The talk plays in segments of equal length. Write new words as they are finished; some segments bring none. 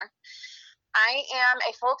I am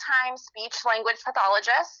a full-time speech language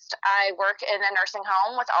pathologist. I work in a nursing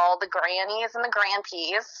home with all the grannies and the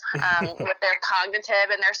grandpeas with their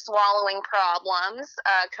cognitive and their swallowing problems.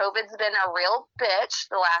 COVID's been a real bitch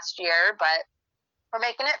the last year, but we're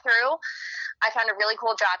making it through. I found a really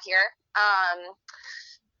cool job here.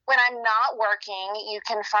 When I'm not working, you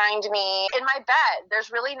can find me in my bed. There's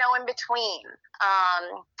really no in between.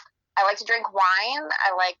 I like to drink wine.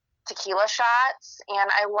 I like tequila shots,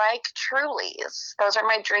 and I like Trulies. Those are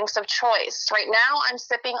my drinks of choice. Right now, I'm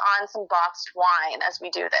sipping on some boxed wine as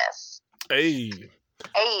we do this. Hey.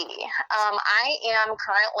 I am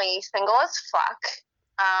currently single as fuck.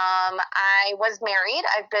 I was married.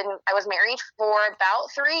 I was married for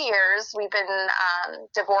about 3 years. We've been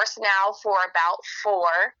divorced now for about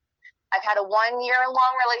 4. I've had a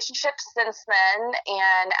 1-year-long relationship since then,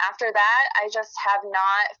 and after that, I just have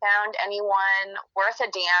not found anyone worth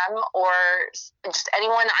a damn or just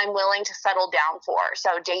anyone I'm willing to settle down for.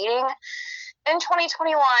 So dating in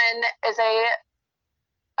 2021 is a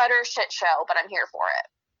utter shit show, but I'm here for it.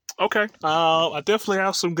 Okay. I definitely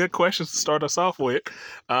have some good questions to start us off with,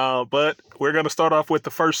 but we're going to start off with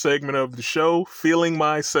the first segment of the show, Feeling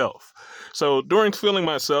Myself. So during Feeling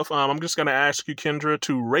Myself, I'm just going to ask you, Kendra,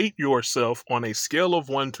 to rate yourself on a scale of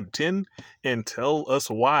 1 to 10 and tell us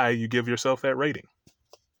why you give yourself that rating.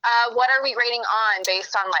 What are we rating on?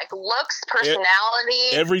 Based on like looks,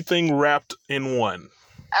 personality? Everything wrapped in one.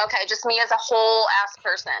 Okay, just me as a whole ass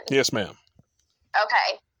person. Yes, ma'am.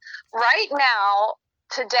 Okay. Right now,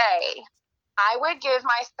 today, I would give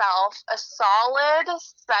myself a solid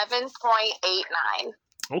 7.89.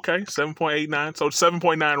 Okay, 7.89. So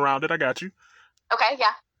 7.9 rounded. I got you. Okay,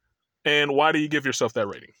 yeah. And why do you give yourself that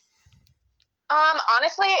rating?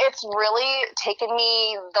 Honestly, it's really taken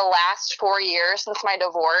me the last 4 years since my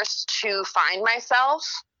divorce to find myself.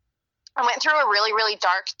 I went through a really, really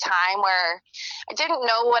dark time where I didn't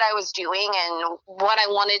know what I was doing and what I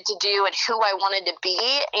wanted to do and who I wanted to be.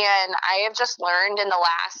 And I have just learned in the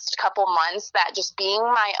last couple months that just being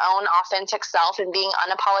my own authentic self and being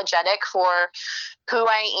unapologetic for who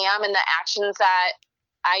I am and the actions that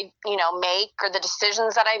I, make or the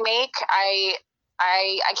decisions that I make, I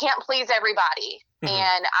can't please everybody. Mm-hmm.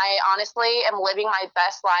 And I honestly am living my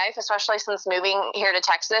best life, especially since moving here to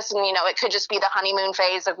Texas. And, it could just be the honeymoon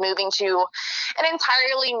phase of moving to an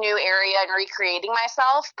entirely new area and recreating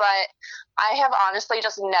myself. But I have honestly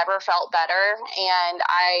just never felt better. And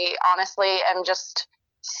I honestly am just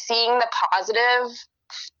seeing the positive,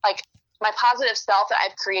 like my positive self that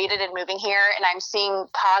I've created in moving here. And I'm seeing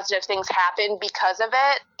positive things happen because of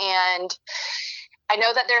it. And I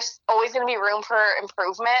know that there's always going to be room for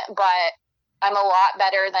improvement, but I'm a lot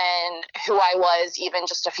better than who I was even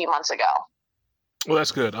just a few months ago. Well,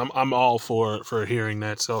 that's good. I'm all for hearing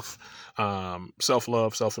that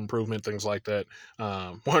self-love, self-improvement, things like that.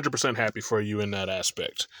 100% happy for you in that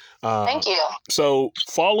aspect. Thank you. So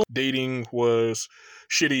fall dating was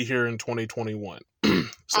shitty here in 2021.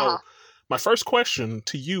 So my first question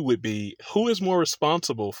to you would be, who is more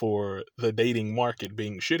responsible for the dating market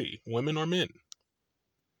being shitty, women or men?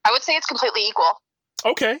 I would say it's completely equal.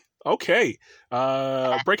 Okay.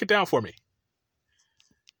 Break it down for me.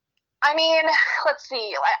 I mean, let's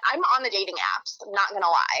see. I'm on the dating apps. I'm not gonna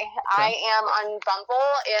lie. Okay. I am on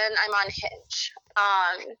Bumble and I'm on Hinge.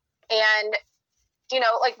 And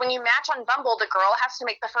like when you match on Bumble, the girl has to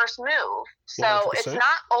make the first move. So 100%. It's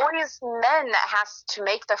not always men that has to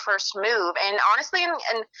make the first move. And honestly,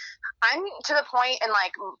 and I'm to the point in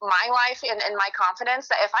like my life and my confidence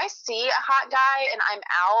that if I see a hot guy and I'm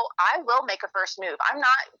out, I will make a first move. I'm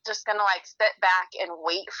not just going to like sit back and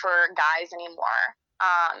wait for guys anymore.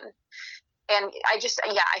 And I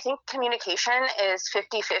think communication is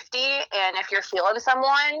 50-50. And if you're feeling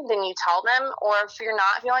someone, then you tell them. Or if you're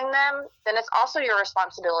not feeling them, then it's also your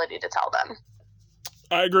responsibility to tell them.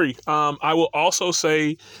 I agree. I will also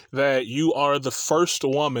say that you are the first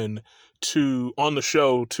woman on the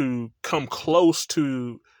show to come close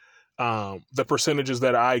to the percentages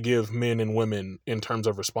that I give men and women in terms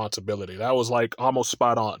of responsibility. That was like almost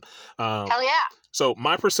spot on. Hell yeah. So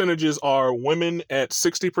my percentages are women at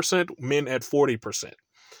 60%, men at 40%.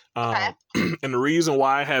 Okay. And the reason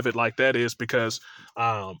why I have it like that is because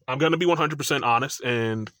I'm going to be 100% honest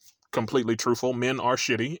and completely truthful. Men are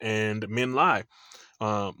shitty and men lie.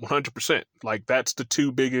 100%. Like that's the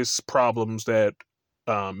two biggest problems that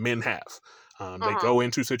men have. They go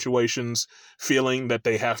into situations feeling that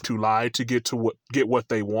they have to lie to get what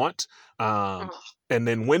they want. And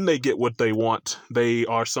then when they get what they want, they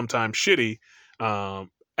are sometimes shitty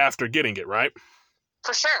after getting it, right?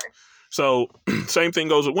 For sure. So same thing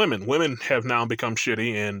goes with women. Women have now become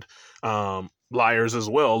shitty and liars as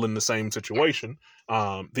well in the same situation.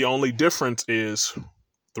 The only difference is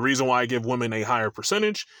the reason why I give women a higher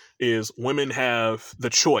percentage is women have the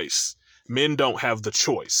choice. Men don't have the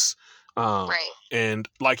choice. Right. And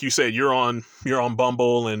like you said, you're on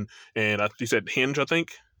Bumble and you said Hinge, I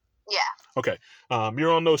think. Yeah. Okay.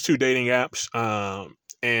 You're on those two dating apps.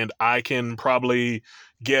 And I can probably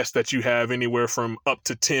guess that you have anywhere from up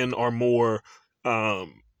to 10 or more,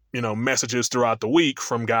 messages throughout the week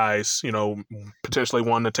from guys, potentially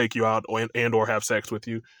wanting to take you out and or have sex with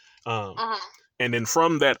you. And then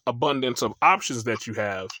from that abundance of options that you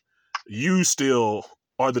have, you still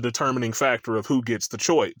are the determining factor of who gets the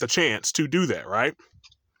chance to do that, right?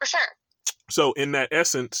 For sure. So in that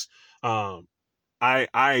essence,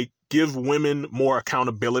 I give women more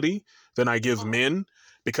accountability than I give men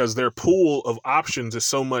because their pool of options is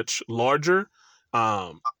so much larger,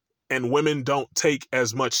 and women don't take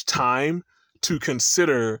as much time to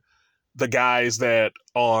consider the guys that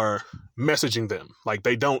are messaging them. Like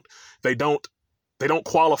they don't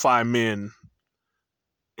qualify men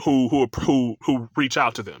who reach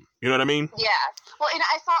out to them. You know what I mean? Yeah. Well, and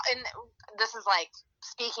I saw, and this is like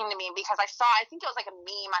speaking to me because I think it was like a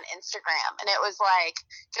meme on Instagram, and it was like,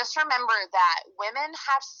 just remember that women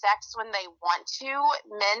have sex when they want to,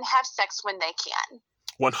 men have sex when they can.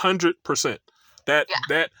 100%.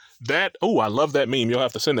 That oh, I love that meme. You'll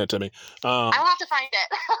have to send that to me. I'll have to find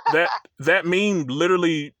it. that meme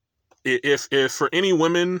literally, if for any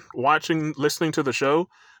women listening to the show,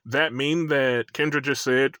 that meme that Kendra just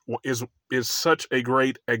said is such a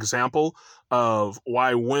great example of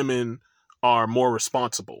why women are more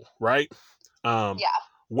responsible, right? Yeah.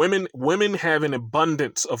 Women have an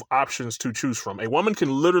abundance of options to choose from. A woman can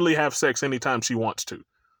literally have sex anytime she wants to.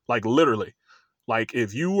 Like literally. Like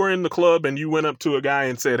if you were in the club and you went up to a guy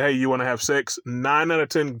and said, "Hey, you want to have sex?" 9 out of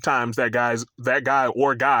 10 times that guy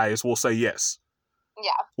or guys will say yes. Yeah.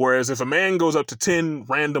 Whereas if a man goes up to 10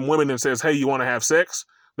 random women and says, "Hey, you want to have sex?"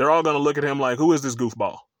 they're all going to look at him like, "Who is this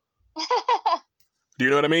goofball?" Do you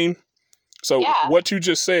know what I mean? So What you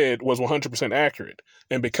just said was 100% accurate.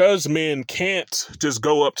 And because men can't just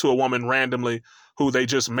go up to a woman randomly who they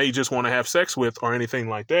may just want to have sex with or anything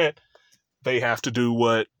like that, they have to do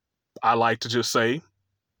what I like to just say,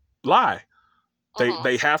 lie.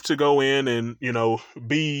 They have to go in and,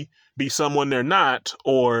 be someone they're not,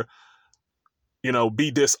 or be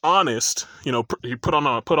dishonest, put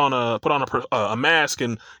on a mask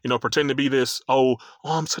and, pretend to be this,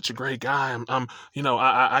 I'm such a great guy.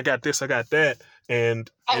 I got this, I got that. And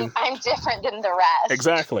I'm different than the rest.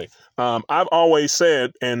 Exactly. I've always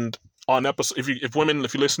said, and on episode, if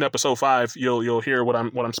you listen to episode 5, you'll hear what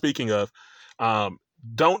I'm speaking of.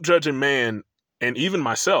 Don't judge a man, and even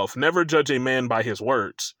myself, never judge a man by his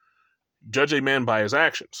words. Judge a man by his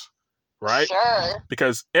actions. Right? Sure.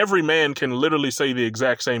 Because every man can literally say the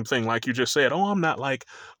exact same thing, like you just said. I'm not like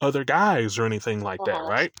other guys or anything like that,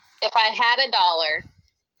 right? If I had $1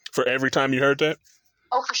 for every time you heard that?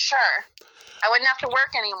 Oh, for sure. I wouldn't have to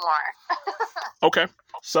work anymore. Okay.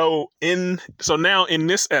 So now in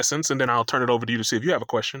this essence, and then I'll turn it over to you to see if you have a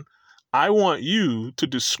question. I want you to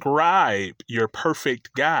describe your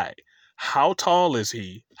perfect guy. How tall is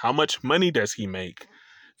he? How much money does he make?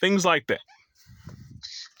 Things like that.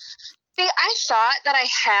 See, I thought that I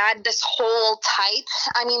had this whole type.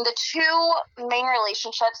 I mean, the two main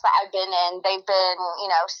relationships that I've been in, they've been,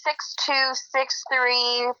 6'2",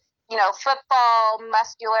 6'3", football,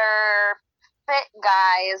 muscular, fit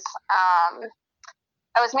guys.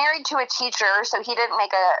 I was married to a teacher, so he didn't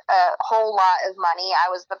make a whole lot of money. I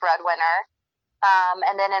was the breadwinner.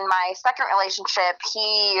 And then in my second relationship,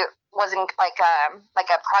 he was like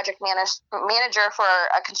a project manager for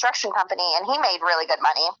a construction company, and he made really good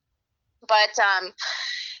money. But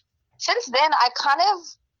since then, I've kind of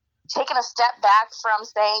taken a step back from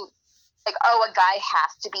saying, like, a guy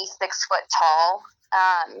has to be 6 foot tall.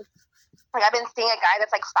 Like, I've been seeing a guy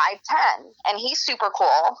that's like 5'10", and he's super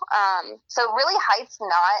cool. So really, height's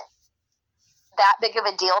not that big of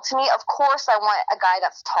a deal to me. Of course, I want a guy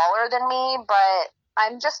that's taller than me, but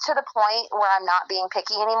I'm just to the point where I'm not being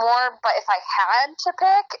picky anymore. But if I had to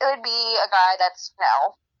pick, it would be a guy that's,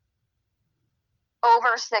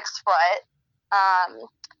 over 6 foot.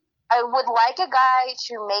 I would like a guy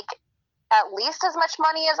to make at least as much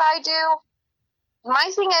money as I do.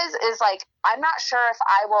 My thing is like, I'm not sure if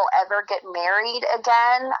I will ever get married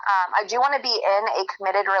again. I do want to be in a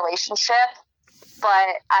committed relationship,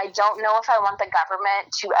 but I don't know if I want the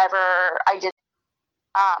government to ever,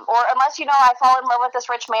 or unless, I fall in love with this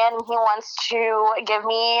rich man and he wants to give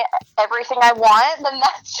me everything I want, then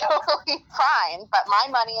that's totally fine. But my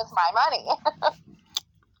money is my money.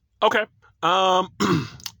 Okay.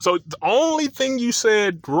 So the only thing you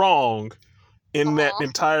said wrong in that Mm-hmm.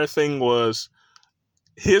 entire thing was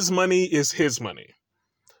his money is his money.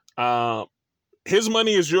 His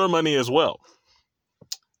money is your money as well.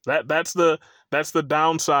 That's the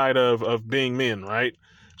downside of being men, right?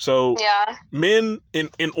 So Yeah. men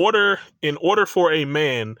in order for a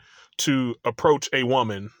man to approach a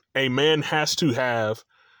man has to have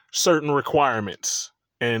certain requirements.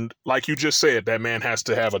 And like you just said, that man has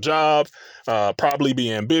to have a job, probably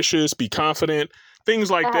be ambitious, be confident,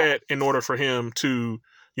 things like Mm-hmm. that in order for him to,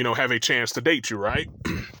 have a chance to date you, right?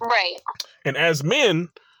 Right. And as men,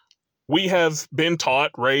 we have been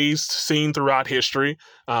taught, raised, seen throughout history,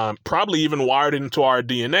 probably even wired into our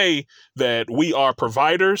DNA that we are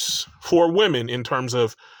providers for women in terms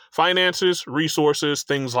of finances, resources,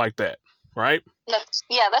 things like that, right?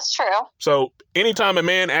 That's true. So anytime a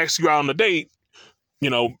man asks you out on a date,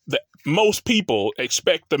 most people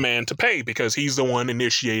expect the man to pay because he's the one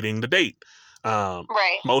initiating the date.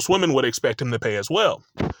 Right. Most women would expect him to pay as well.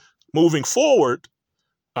 Moving forward,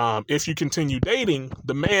 if you continue dating,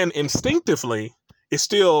 the man instinctively is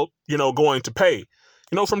still, going to pay.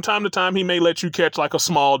 From time to time, he may let you catch like a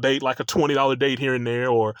small date, like a $20 date here and there,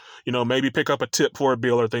 or, maybe pick up a tip for a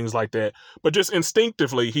bill or things like that. But just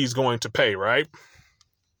instinctively, he's going to pay, right?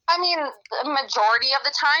 I mean, the majority of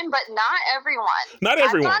the time, but not everyone. Not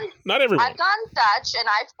everyone. I've gone Dutch, and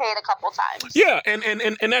I've paid a couple times. Yeah,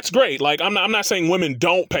 and that's great. Like I'm not saying women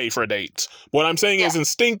don't pay for dates. What I'm saying is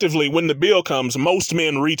instinctively, when the bill comes, most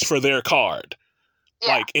men reach for their card,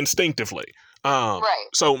 like instinctively. Right.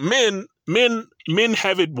 So men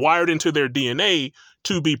have it wired into their DNA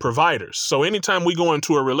to be providers. So anytime we go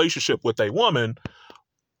into a relationship with a woman,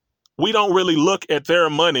 we don't really look at their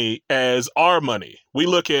money as our money. We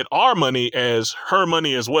look at our money as her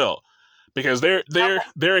money as well, because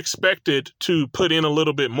they're expected to put in a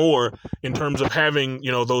little bit more in terms of having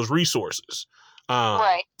those resources.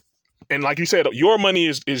 Right. And like you said, your money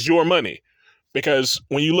is your money, because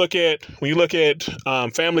when you look at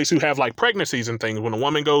families who have like pregnancies and things, when a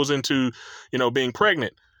woman goes into being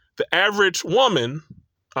pregnant, the average woman,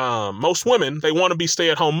 most women, they want to be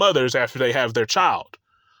stay-at-home mothers after they have their child.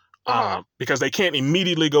 Because they can't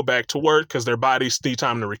immediately go back to work because their bodies need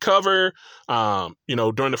time to recover. During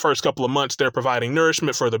the first couple of months, they're providing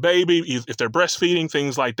nourishment for the baby, if they're breastfeeding,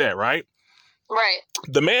 things like that, right? Right.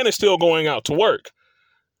 The man is still going out to work.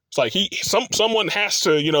 It's like someone has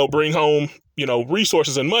to, bring home,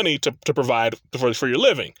 resources and money to provide for your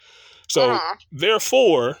living. So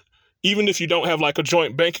therefore, even if you don't have like a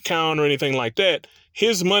joint bank account or anything like that,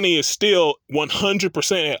 his money is still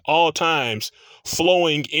 100% at all times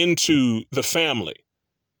flowing into the family.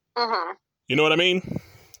 You know what I mean?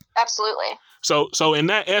 Absolutely. So in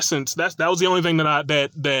that essence, that was the only thing and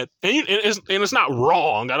it's not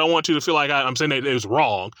wrong. I don't want you to feel like I'm saying that it was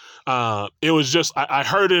wrong. It was just I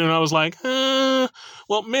heard it and I was like,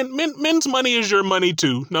 well, men's money is your money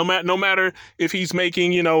too. No matter if he's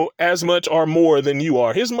making as much or more than you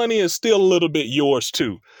are, his money is still a little bit yours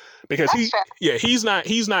too, because he's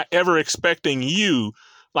not ever expecting you.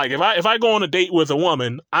 Like if I go on a date with a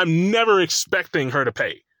woman, I'm never expecting her to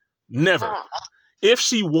pay. Never. If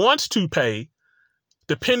she wants to pay,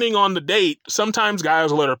 depending on the date, sometimes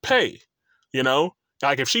guys will let her pay.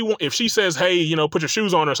 Like if she says, hey, put your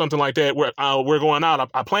shoes on or something like that, we're going out,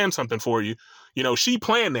 I planned something for you. She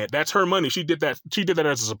planned that. That's her money. She did that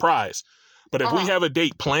as a surprise. But if we have a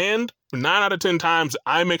date planned, 9 out of 10 times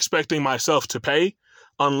I'm expecting myself to pay,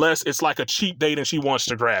 unless it's like a cheap date and she wants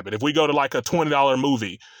to grab it. If we go to like a $20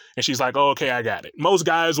 movie and she's like, oh, okay, I got it. Most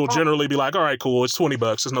guys will generally be like, all right, cool, it's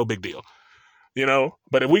 $20, it's no big deal.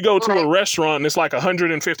 But if we go to a restaurant and it's like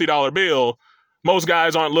 $150 bill, most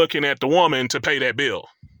guys aren't looking at the woman to pay that bill.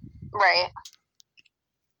 Right.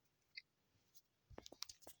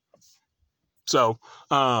 So,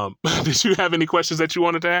 did you have any questions that you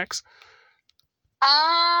wanted to ask?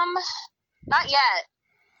 Not yet.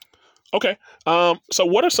 Okay. So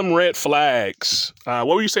what are some red flags? What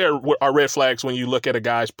would you say are red flags when you look at a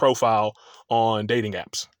guy's profile on dating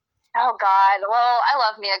apps? Oh, God. Well, I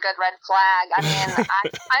love me a good red flag. I mean,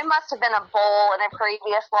 I must have been a bull in a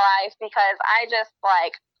previous life, because I just,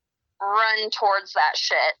 run towards that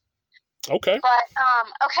shit. Okay. But,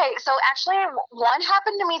 okay, so actually, one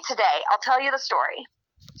happened to me today. I'll tell you the story.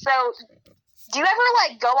 So, do you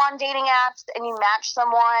ever, go on dating apps and you match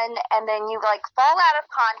someone and then you, fall out of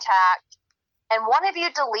contact, and one of you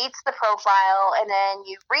deletes the profile, and then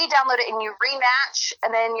you re-download it and you rematch,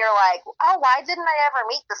 and then you're like, oh, why didn't I ever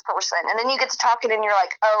meet this person? And then you get to talking and you're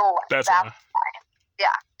like, oh, that's why. Yeah.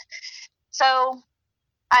 So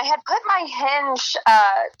I had put my Hinge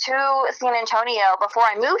to San Antonio before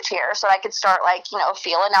I moved here, so I could start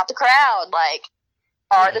feeling out the crowd. Like,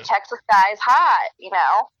 are the Texas guys hot?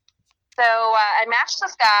 So I matched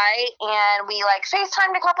this guy, and we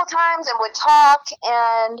FaceTimed a couple times and would talk.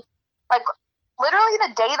 And literally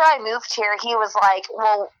the day that I moved here, he was like,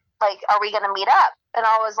 "Well, are we gonna meet up?" And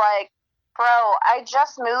I was like, "Bro, I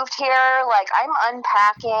just moved here. I'm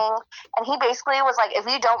unpacking." And he basically was like, "If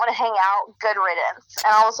you don't want to hang out, good riddance."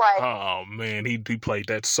 And I was like, "Oh man, he played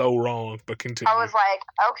that so wrong." But continue. I was like,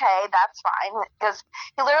 "Okay, that's fine," because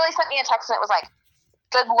he literally sent me a text and it was like,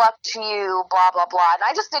 "Good luck to you, blah blah blah," and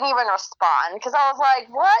I just didn't even respond because I was like,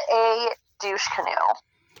 "What a douche canoe."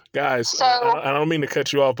 Guys, so, I don't mean to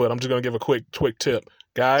cut you off, but I'm just gonna give a quick tip,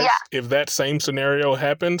 guys. Yeah. If that same scenario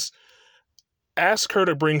happens, ask her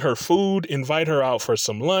to bring her food, invite her out for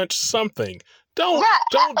some lunch, something. Don't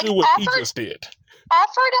do what he just did.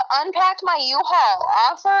 Offer to unpack my U-Haul.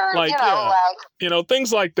 Offer,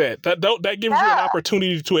 things like that. That gives you an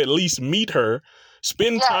opportunity to at least meet her,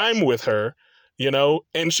 spend time with her.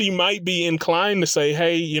 And she might be inclined to say,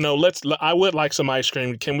 "Hey, I would like some ice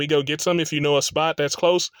cream. Can we go get some if you know a spot that's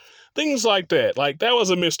close?" Things like that. That was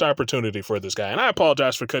a missed opportunity for this guy. And I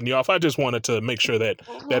apologize for cutting you off. I just wanted to make sure that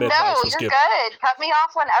advice was given. No, you're good. Cut me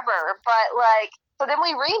off whenever. But, so then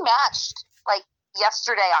we rematched,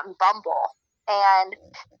 yesterday on Bumble. And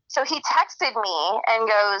so he texted me and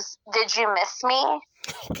goes, "Did you miss me?"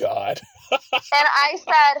 Oh, God. And I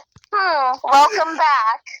said, "Welcome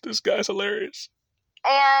back." This guy's hilarious.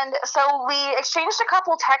 And so we exchanged a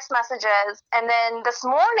couple text messages, and then this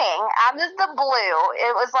morning, out of the blue,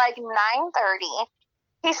 it was 9:30,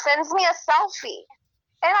 he sends me a selfie.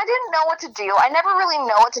 And I didn't know what to do. I never really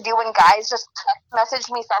know what to do when guys just text message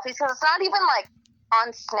me selfies, because it's not even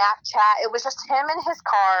on Snapchat. It was just him in his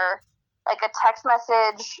car, a text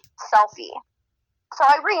message selfie. So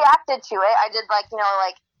I reacted to it. I did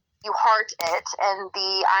you heart it and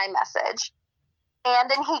the iMessage. And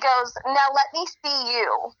then he goes, "Now let me see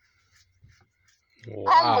you."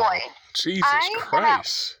 Wow. Homeboy. Jesus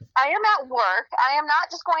Christ. I am at work. I am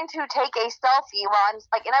not just going to take a selfie while I'm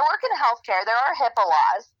and I work in healthcare. There are HIPAA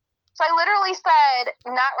laws. So I literally said,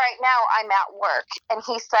 "Not right now, I'm at work." And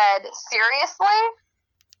he said, "Seriously?"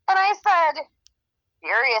 And I said,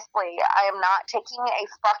 "Seriously, I am not taking a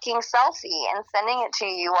fucking selfie and sending it to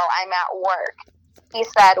you while I'm at work." He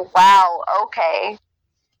said, "Wow, okay."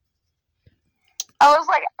 I was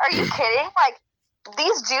like, "Are you kidding?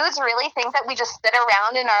 These dudes really think that we just sit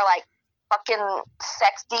around in our, fucking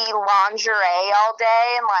sexy lingerie all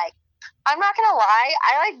day?" And, I'm not gonna lie,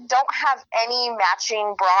 I, don't have any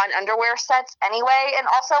matching bra and underwear sets anyway. And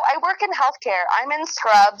also, I work in healthcare. I'm in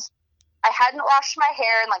scrubs. I hadn't washed my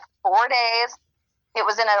hair in, 4 days. It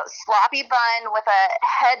was in a sloppy bun with a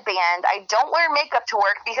headband. I don't wear makeup to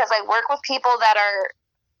work because I work with people that are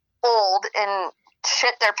old and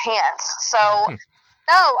shit their pants. So,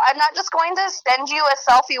 no, I'm not just going to send you a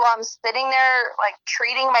selfie while I'm sitting there,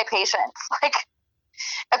 treating my patients.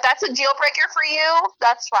 If that's a deal breaker for you,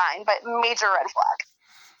 that's fine, but major red flag.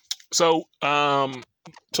 So,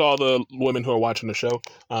 to all the women who are watching the show,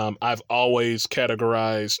 I've always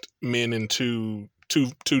categorized men into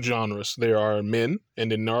two genres. There are men,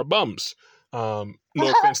 and then there are bums. No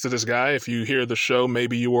offense to this guy. If you hear the show,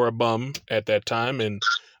 maybe you were a bum at that time, and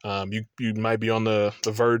you might be on the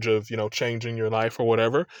verge of changing your life or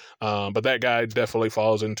whatever. But that guy definitely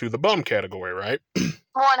falls into the bum category, right?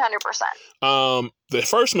 100%. The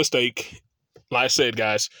first mistake, like I said,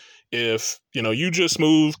 guys, if you just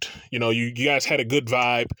moved, you guys had a good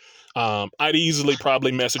vibe, I'd easily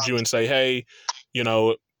probably message you and say, "Hey,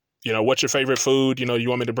 what's your favorite food? You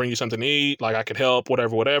want me to bring you something to eat? I could help,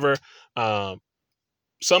 whatever."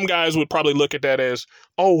 Some guys would probably look at that as,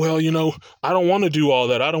 "Oh, well, I don't want to do all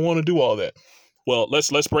that. I don't want to do all that." Well,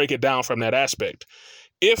 let's break it down from that aspect.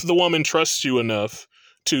 If the woman trusts you enough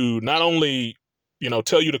to not only,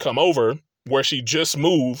 tell you to come over where she just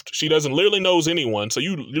moved, she doesn't literally knows anyone. So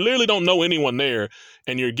you literally don't know anyone there,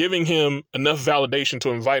 and you're giving him enough validation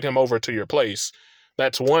to invite him over to your place.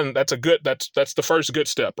 That's the first good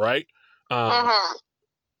step, right?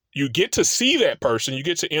 You get to see that person, you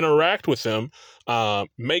get to interact with them,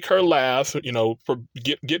 make her laugh,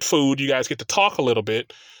 get food, you guys get to talk a little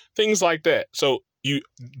bit, things like that. So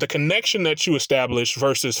the connection that you establish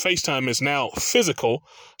versus FaceTime is now physical,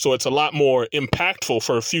 so it's a lot more impactful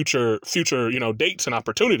for future dates and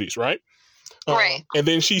opportunities, right? Right. And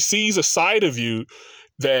then she sees a side of you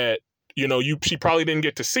that she probably didn't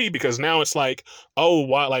get to see, because now it's oh,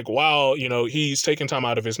 wow, he's taking time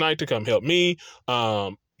out of his night to come help me.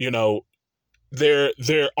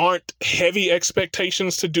 there aren't heavy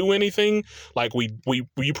expectations to do anything. Like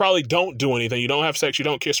you probably don't do anything. You don't have sex. You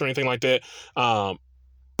don't kiss or anything like that.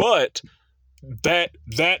 But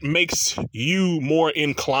that makes you more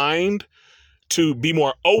inclined to be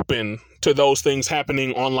more open to those things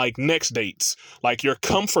happening on like next dates. Like your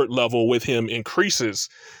comfort level with him increases,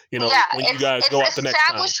 when you guys go out the next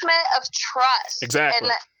time. Establishment of trust. Exactly.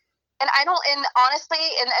 And honestly,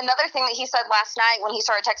 and another thing that he said last night when he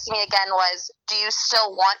started texting me again was, "Do you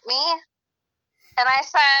still want me?" And I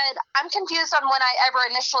said, "I'm confused on when I ever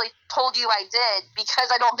initially told you I did, because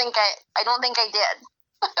I don't think I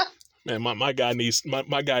did." Man, my guy needs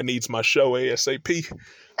my show ASAP.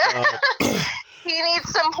 He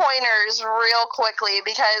needs some pointers real quickly,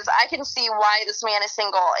 because I can see why this man is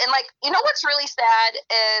single. And what's really sad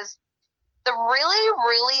is the really,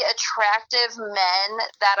 really attractive men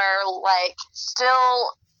that are like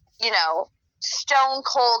still, stone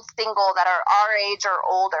cold single, that are our age or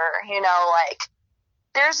older, like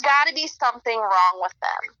there's got to be something wrong with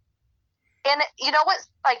them. And you know what?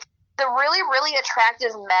 Like the really, really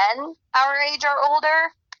attractive men our age or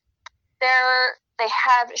older, they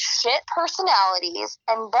have shit personalities,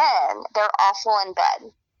 and then they're awful in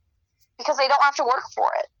bed because they don't have to work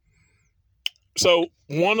for it. So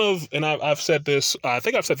I've said this, I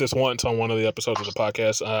think I've said this once on one of the episodes of the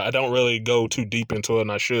podcast. I don't really go too deep into it,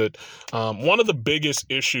 and I should. One of the biggest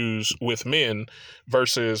issues with men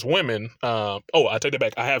versus women, I take that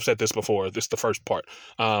back. I have said this before. This is the first part.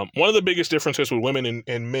 One of the biggest differences with women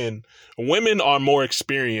and men, women are more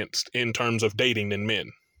experienced in terms of dating than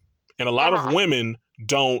men. And a lot of women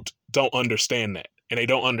don't understand that, and they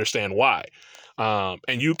don't understand why.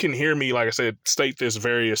 And you can hear me, like I said, state this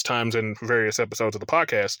various times in various episodes of the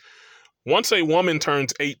podcast. Once a woman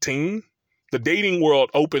turns 18, the dating world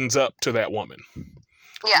opens up to that woman.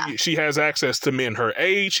 Yeah. She has access to men her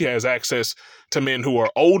age. She has access to men who are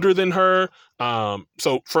older than her.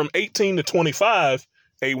 So from 18 to 25,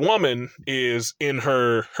 a woman is in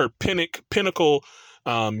her pinnacle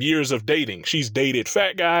years of dating. She's dated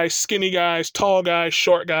fat guys, skinny guys, tall guys,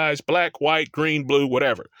 short guys, black, white, green, blue,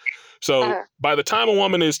 whatever. So by the time a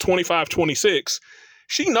woman is 25, 26,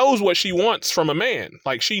 she knows what she wants from a man.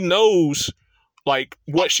 Like she knows like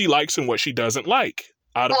what she likes and what she doesn't like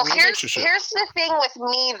out of a relationship. Here's the thing with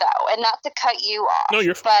me though, and not to cut you off. No,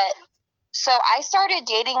 you're fine. But so I started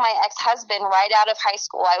dating my ex-husband right out of high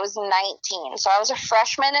school. I was 19. So I was a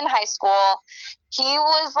freshman in high school. He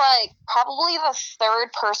was like probably the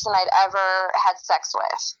third person I'd ever had sex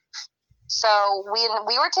with. So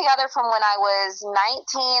we were together from when I was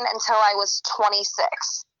 19 until I was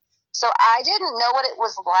 26. So I didn't know what it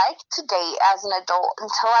was like to date as an adult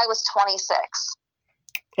until I was 26.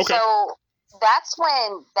 Okay. So that's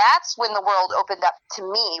when the world opened up to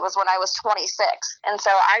me, was when I was 26. And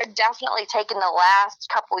so I've definitely taken the last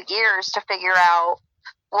couple of years to figure out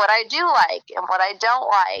what I do like and what I don't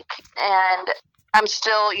like. And I'm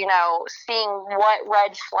still, seeing what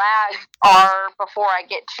red flags are before I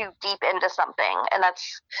get too deep into something. And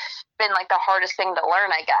that's been like the hardest thing to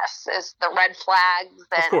learn, I guess, is the red flags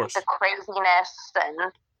and the craziness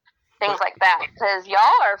and things like that. Because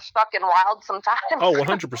y'all are fucking wild sometimes. Oh,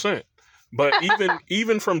 100%. But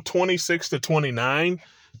even from 26 to 29,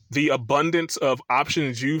 the abundance of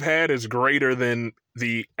options you've had is greater than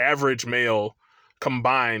the average male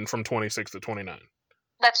combined from 26 to 29.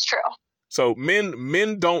 That's true. So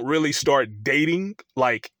men don't really start dating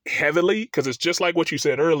like heavily, because it's just like what you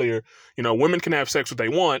said earlier. Women can have sex when they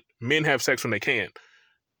want. Men have sex when they can.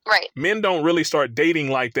 Right. Men don't really start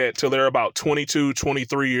dating like that till they're about 22,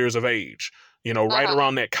 23 years of age. Right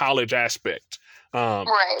around that college aspect.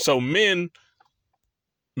 Right. So men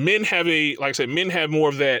have men have more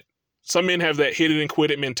of that. Some men have that hit it and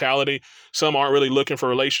quit it mentality. Some aren't really looking for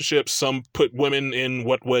relationships. Some put women in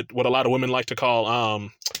what a lot of women like to call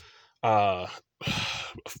what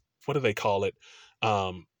do they call it?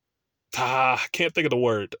 I can't think of the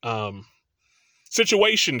word.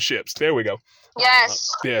 Situationships. There we go.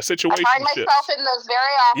 Yes. Situationships. I find myself in those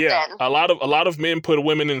very often. Yeah, a lot of men put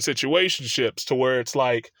women in situationships to where it's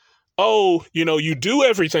like, oh, you do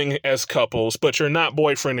everything as couples, but you're not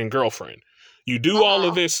boyfriend and girlfriend. You do all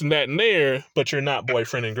of this and that and there, but you're not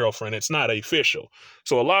boyfriend and girlfriend. It's not official.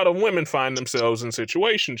 So a lot of women find themselves in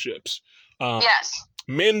situationships. Yes.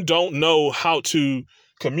 Men don't know how to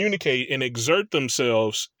communicate and exert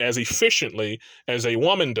themselves as efficiently as a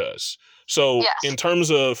woman does. So in terms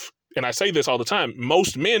of, and I say this all the time,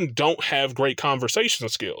 most men don't have great conversation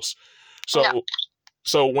skills.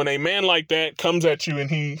 So when a man like that comes at you and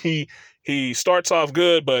he starts off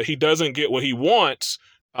good, but he doesn't get what he wants,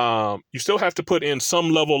 you still have to put in some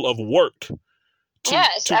level of work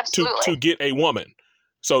Yes, to absolutely. get a woman.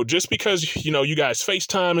 So just because you guys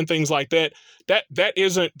FaceTime and things like that,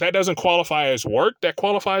 that doesn't qualify as work. That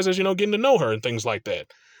qualifies as getting to know her and things like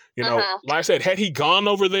that. Mm-hmm. Like I said, had he gone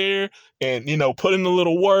over there and put in a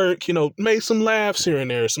little work, made some laughs here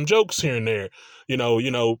and there, some jokes here and there,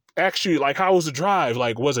 actually, like, how was the drive?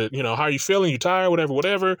 Like, was it, how are you feeling? You tired?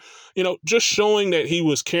 Whatever. Just showing that he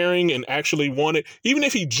was caring and actually wanted, even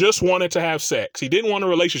if he just wanted to have sex, he didn't want a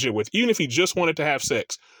relationship with, even if he just wanted to have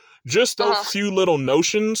sex, just those Mm-hmm. few little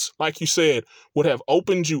notions, like you said, would have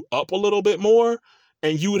opened you up a little bit more,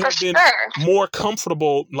 and you would For have been sure. more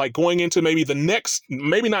comfortable, like going into maybe the next,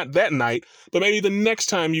 maybe not that night, but maybe the next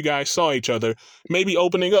time you guys saw each other, maybe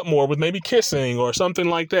opening up more with maybe kissing or something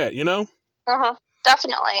like that, Mm-hmm.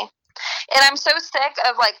 Definitely. And I'm so sick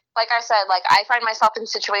of like I said, like I find myself in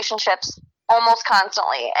situationships almost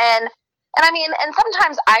constantly. And I mean, and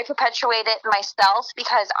sometimes I perpetuate it myself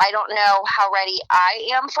because I don't know how ready I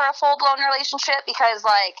am for a full blown relationship because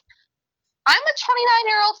like I'm a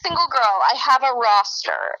 29-year-old single girl. I have a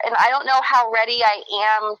roster and I don't know how ready I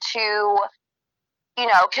am to,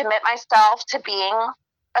 commit myself to being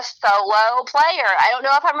a solo player. I don't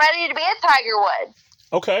know if I'm ready to be a Tiger Woods.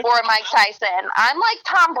 Okay. Or Mike Tyson. I'm like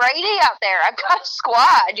Tom Brady out there. I've got a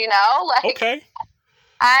squad, Like Okay.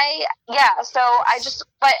 I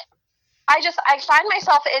find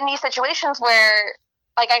myself in these situations where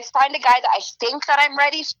like I find a guy that I think that I'm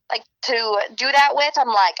ready like to do that with. I'm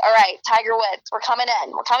like, all right, Tiger Woods, we're coming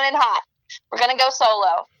in hot. We're gonna go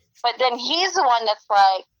solo. But then he's the one that's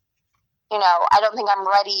like, I don't think I'm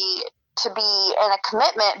ready to be in a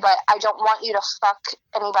commitment, but I don't want you to fuck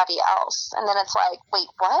anybody else. And then it's like, wait,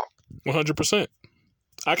 what? 100%.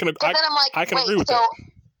 I can. And then I'm like, I can wait, agree with so that.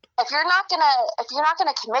 if you're not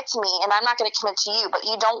gonna commit to me, and I'm not gonna commit to you, but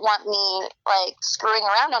you don't want me like screwing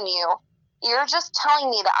around on you, you're just telling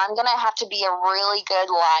me that I'm gonna have to be a really good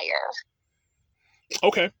liar.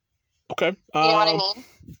 Okay. You know what I mean?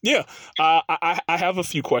 Yeah. I have a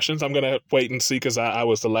few questions. I'm gonna wait and see because I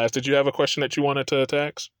was the last. Did you have a question that you wanted to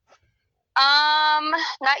ask?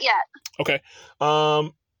 Not yet. Okay.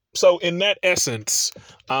 So in that essence,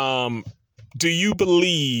 do you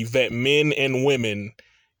believe that men and women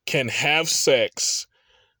can have sex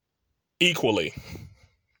equally?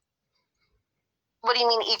 What do you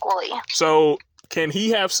mean equally? So can he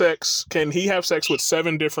have sex? Can he have sex with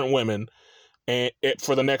 7 different women and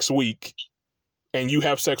for the next week, and you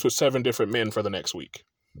have sex with 7 different men for the next week?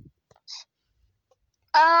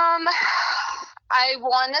 I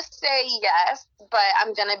want to say yes, but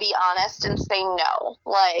I'm going to be honest and say no.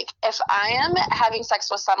 Like, if I am having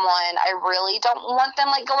sex with someone, I really don't want them,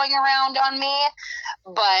 like, going around on me,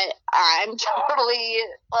 but I'm totally,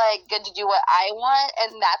 like, good to do what I want,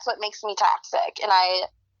 and that's what makes me toxic, and I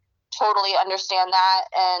totally understand that,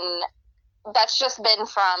 and that's just been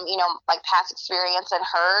from, like, past experience and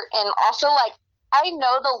hurt, and also, like, I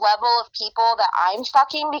know the level of people that I'm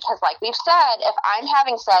fucking because, like we've said, if I'm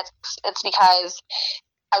having sex, it's because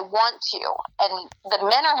I want to. And the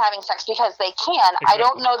men are having sex because they can. Exactly. I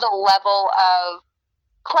don't know the level of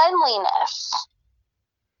cleanliness.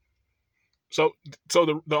 So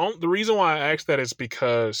the reason why I asked that is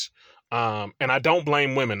because, and I don't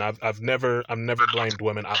blame women. I've never blamed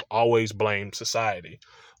women. I've always blamed society.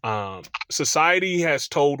 Society has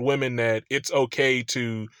told women that it's okay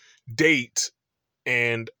to date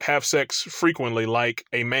and have sex frequently like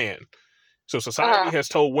a man. So society has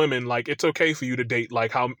told women, like, it's okay for you to date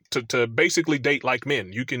like how to basically date like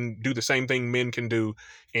men. You can do the same thing men can do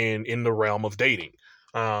in the realm of dating.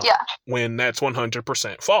 When that's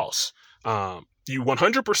 100% false. You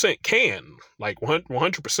 100% can, like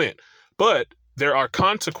 100%, but there are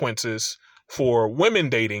consequences for women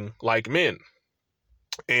dating like men.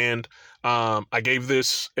 And I gave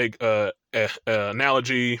this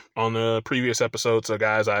analogy on the previous episode. So,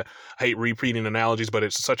 guys, I hate repeating analogies, but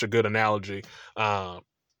it's such a good analogy.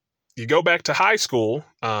 You go back to high school,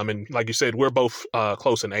 and like you said, we're both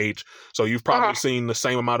close in age, so you've probably seen the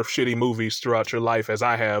same amount of shitty movies throughout your life as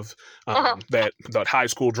I have. That high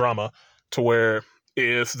school drama, to where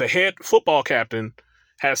if the head football captain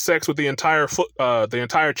has sex with the entire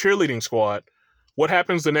cheerleading squad, what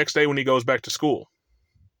happens the next day when he goes back to school?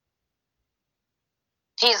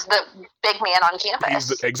 He's the big man on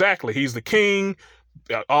campus. Exactly. He's the king.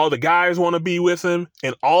 All the guys want to be with him,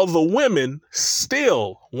 and all the women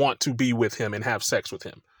still want to be with him and have sex with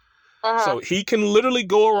him. So he can literally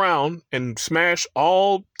go around and smash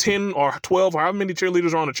all 10 or 12 or however many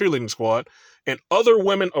cheerleaders are on a cheerleading squad, and other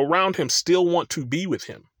women around him still want to be with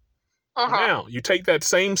him. Now, you take that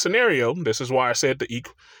same scenario. This is why I said the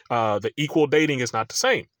equal dating is not the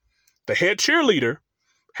same. The head cheerleader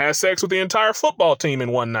has sex with the entire football team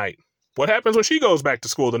in one night. What happens when she goes back to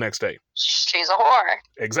school the next day? She's a whore.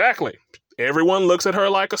 Exactly. Everyone looks at her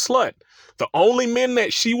like a slut. The only men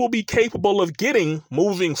that she will be capable of getting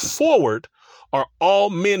moving forward are all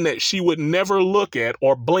men that she would never look at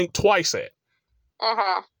or blink twice at.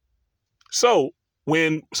 Mm-hmm. So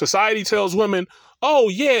when society tells women, oh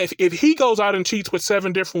yeah, if he goes out and cheats with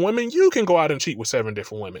 7 different women, you can go out and cheat with 7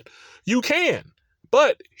 different women. You can.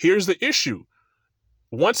 But here's the issue.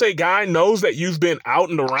 Once a guy knows that you've been out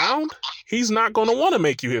and around, he's not going to want to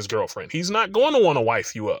make you his girlfriend. He's not going to want to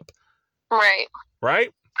wife you up. Right.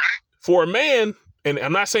 Right? For a man, and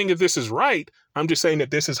I'm not saying that this is right, I'm just saying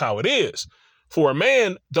that this is how it is. For a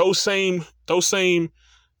man, those same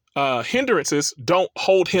hindrances don't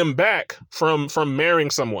hold him back from marrying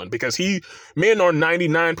someone, because men are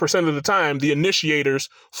 99% of the time the initiators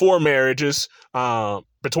for marriages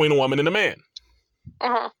between a woman and a man.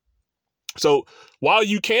 Mm-hmm. So while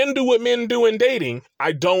you can do what men do in dating,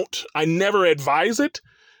 I never advise it,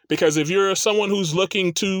 because if you're someone who's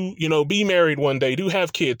looking to, be married one day, to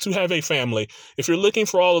have kids, to have a family, if you're looking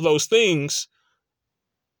for all of those things,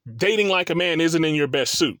 dating like a man isn't in your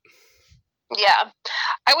best suit. Yeah.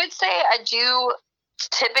 I would say I do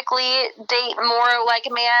typically date more like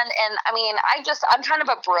a man. And I mean, I'm kind of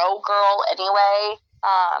a bro girl anyway.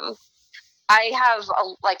 I have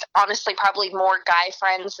honestly probably more guy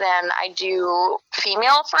friends than I do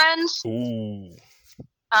female friends. Ooh.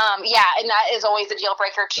 Yeah, and that is always a deal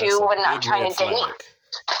breaker too when I'm trying to date.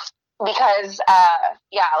 Because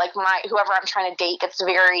whoever I'm trying to date gets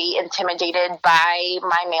very intimidated by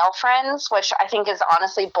my male friends, which I think is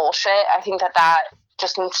honestly bullshit. I think that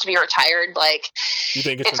just needs to be retired. Like, you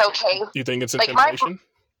think it's okay? You think it's intimidation?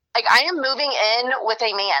 I am moving in with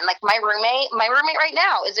a man. Like, my roommate right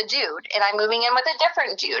now is a dude, and I'm moving in with a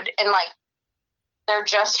different dude, and they're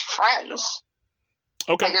just friends.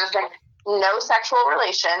 Okay. There's no sexual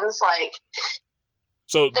relations.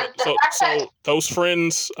 So those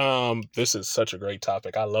friends, this is such a great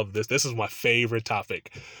topic. I love this. This is my favorite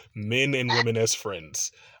topic. Men and women as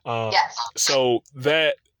friends. Yes. So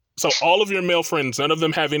all of your male friends, none of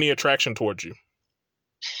them have any attraction towards you?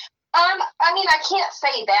 I mean, I can't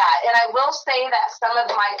say that. And I will say that some of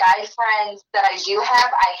my guy friends that I do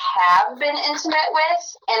have, I have been intimate with,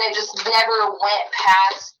 and it just never went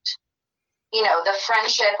past, the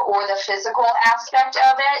friendship or the physical aspect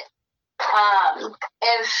of it.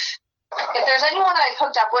 If there's anyone that I've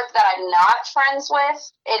hooked up with that I'm not friends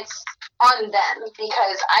with, it's on them,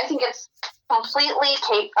 because I think it's I'm completely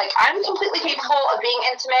capable of being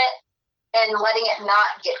intimate and letting it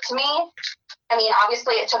not get to me. I mean,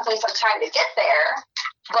 obviously it took me some time to get there,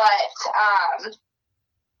 but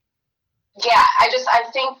I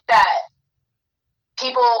think that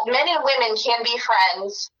men and women can be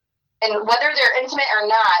friends, and whether they're intimate or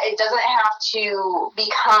not, it doesn't have to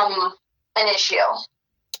become an issue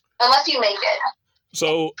unless you make it.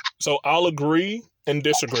 So I'll agree and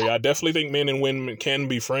disagree. I definitely think men and women can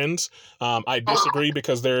be friends. I disagree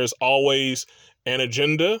because there is always an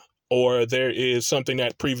agenda, or there is something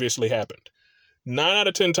that previously happened. 9 out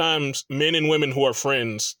of 10 times, men and women who are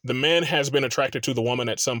friends, the man has been attracted to the woman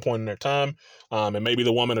at some point in their time, and maybe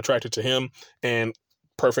the woman attracted to him. And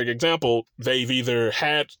perfect example, they've either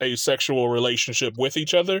had a sexual relationship with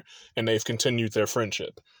each other and they've continued their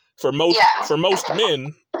friendship. For most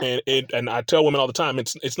men, and I tell women all the time,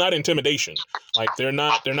 it's not intimidation. Like, they're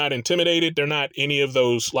not intimidated. They're not any of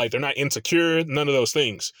those. They're not insecure. None of those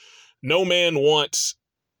things. No man wants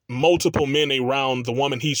multiple men around the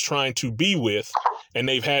woman he's trying to be with, and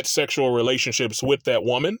they've had sexual relationships with that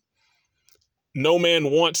woman. No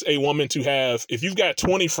man wants a woman to have, if you've got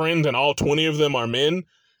 20 friends and all 20 of them are men,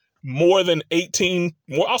 more than 18,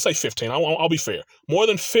 I'll say 15, I'll be fair. More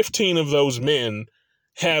than 15 of those men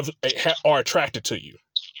are attracted to you.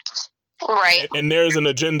 Right. And there's an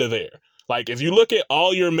agenda there. Like, if you look at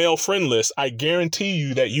all your male friend lists, I guarantee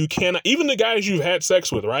you that you cannot, even the guys you've had sex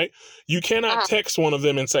with, right? You cannot text one of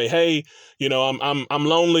them and say, hey, I'm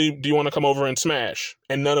lonely. Do you want to come over and smash?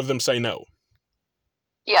 And none of them say no.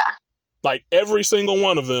 Yeah. Like, every single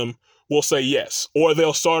one of them will say yes. Or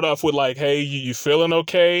they'll start off with hey, you feeling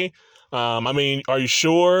okay? Are you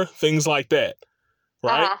sure? Things like that.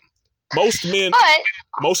 Right? Most men have...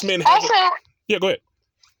 Also, yeah, go ahead.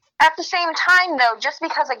 At the same time, though, just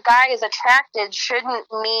because a guy is attracted shouldn't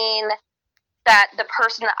mean that the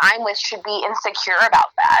person that I'm with should be insecure about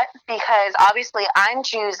that, because obviously I'm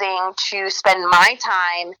choosing to spend my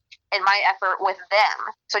time and my effort with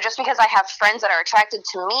them. So just because I have friends that are attracted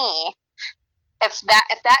to me if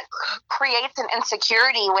that creates an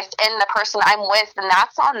insecurity within the person I'm with, then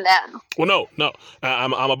that's on them. Well, no.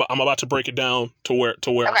 I'm about to break it down to where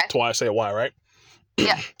Okay. to why I say why, right?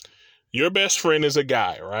 Yeah. Your best friend is a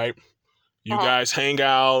guy, right? You guys hang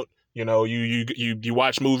out, you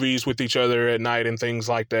watch movies with each other at night and things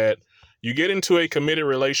like that. You get into a committed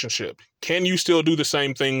relationship. Can you still do the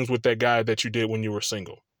same things with that guy that you did when you were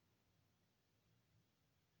single?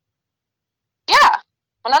 Yeah.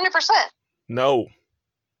 100%. No,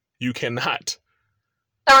 you cannot.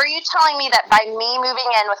 So are you telling me that by me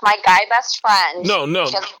moving in with my guy best friend? No,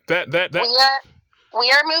 that we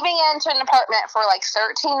are moving into an apartment for like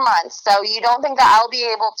 13 months. So you don't think that I'll be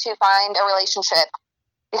able to find a relationship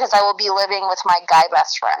because I will be living with my guy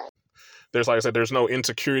best friend? There's, like I said, there's no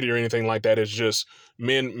insecurity or anything like that. It's just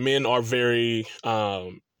men are very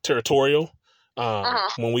territorial.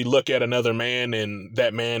 When we look at another man and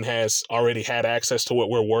that man has already had access to what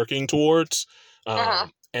we're working towards,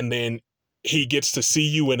 and then he gets to see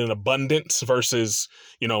you in an abundance versus,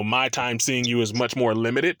 my time seeing you is much more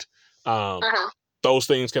limited. Those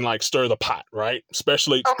things can like stir the pot, right?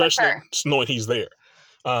 Especially knowing he's there.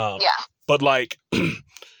 But like,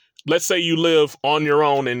 let's say you live on your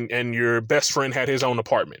own and your best friend had his own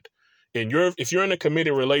apartment. And if you're in a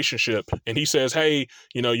committed relationship and he says, hey,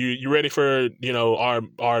 you ready for,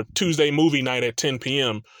 our Tuesday movie night at 10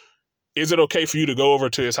 p.m., is it okay for you to go over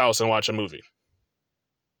to his house and watch a movie?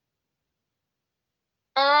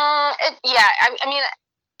 I mean,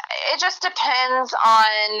 it just depends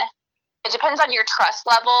on your trust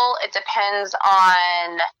level. It depends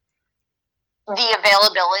on the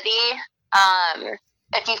availability.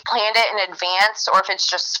 If you've planned it in advance or if it's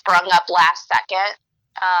just sprung up last second.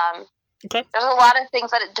 Okay. There's a lot of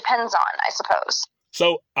things that it depends on, I suppose.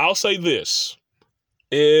 So I'll say this.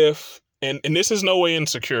 And this is no way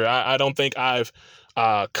insecure. I don't think I've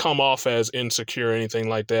come off as insecure or anything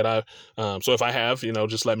like that. So if I have,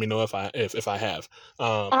 just let me know if I have.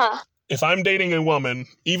 If I'm dating a woman,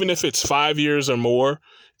 even if it's 5 years or more,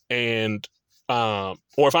 and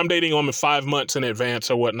or if I'm dating a woman 5 months in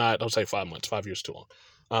advance or whatnot, don't say 5 months, 5 years too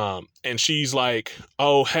long. And she's like,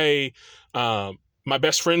 oh, hey, my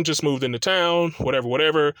best friend just moved into town,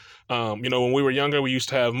 whatever. When we were younger, we used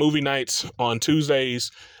to have movie nights on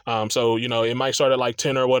Tuesdays. So, it might start at like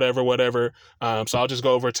 10 or whatever. So I'll just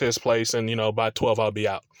go over to his place and, by 12, I'll be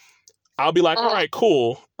out. I'll be like, all right,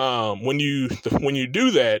 cool. When you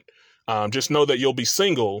do that, just know that you'll be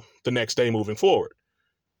single the next day moving forward.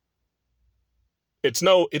 It's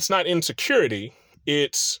not insecurity.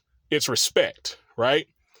 It's respect, right?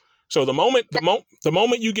 So the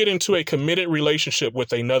moment you get into a committed relationship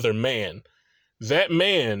with another man, that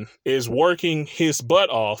man is working his butt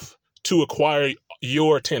off to acquire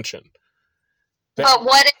your attention. But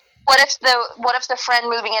what if the friend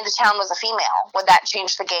moving into town was a female? Would that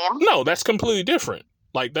change the game? No, that's completely different.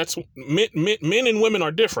 Like that's men and women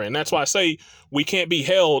are different. And that's why I say we can't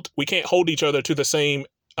hold each other to the same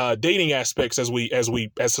dating aspects as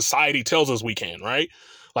society tells us we can, right?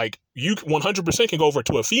 Like you 100% can go over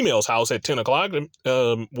to a female's house at 10 o'clock,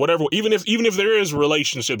 whatever. Even if there is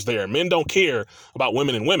relationships there, men don't care about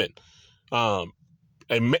women and women.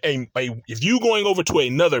 If you going over to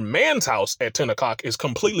another man's house at 10 o'clock is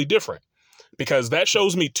completely different, because that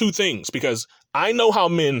shows me two things. Because I know how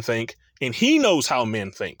men think, and he knows how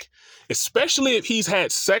men think, especially if he's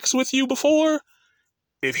had sex with you before.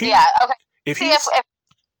 If we had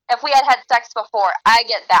sex before, I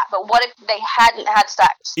get that. But what if they hadn't had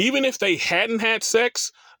sex? Even if they hadn't had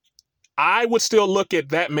sex, I would still look at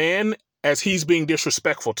that man as he's being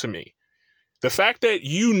disrespectful to me. The fact that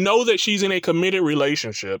you know that she's in a committed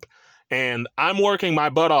relationship and I'm working my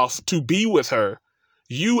butt off to be with her,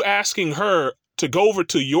 you asking her to go over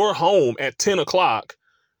to your home at 10 o'clock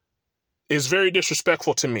is very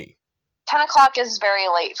disrespectful to me. 10 o'clock is very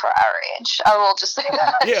late for our age. I will just say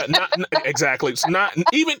that. Yeah, not exactly. It's not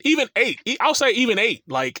even 8. I'll say even 8,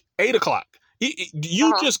 like 8 o'clock.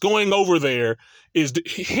 You just going over there is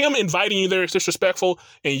him inviting you there is disrespectful,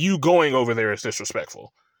 and you going over there is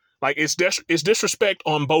disrespectful. Like it's disrespect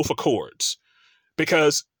on both accords.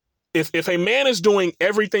 Because if a man is doing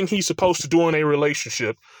everything he's supposed to do in a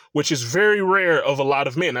relationship, which is very rare of a lot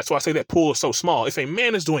of men, that's why I say that pool is so small. If a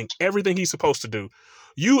man is doing everything he's supposed to do,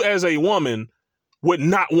 you as a woman would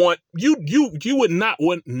not want you would not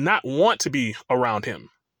want to be around him.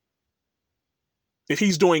 If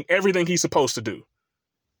he's doing everything he's supposed to do,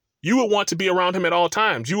 you would want to be around him at all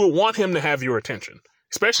times. You would want him to have your attention,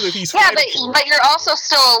 especially if he's but you're also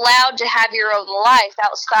still allowed to have your own life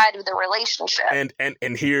outside of the relationship.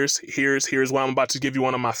 And here's why I'm about to give you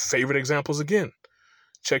one of my favorite examples again.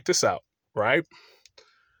 Check this out, right?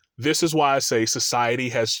 this is why I say society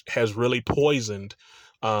has really poisoned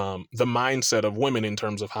the mindset of women in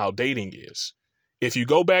terms of how dating is. If you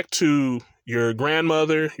go back to your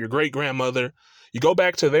grandmother, your great grandmother, you go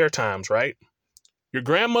back to their times, right? Your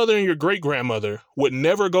grandmother and your great grandmother would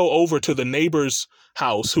never go over to the neighbor's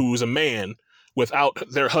house who's a man without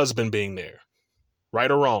their husband being there.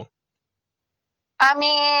 Right or wrong? I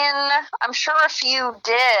mean, I'm sure a few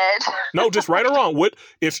did. No, just right or wrong. What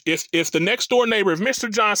if the next door neighbor, if Mr.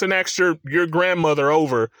 Johnson asked your grandmother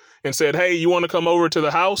over and said, "Hey, you want to come over to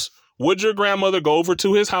the house?" Would your grandmother go over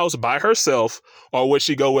to his house by herself, or would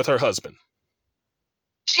she go with her husband?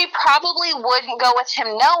 She probably wouldn't go with him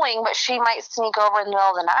knowing, but she might sneak over in the middle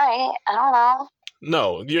of the night. I don't know.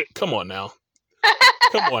 No, come on now.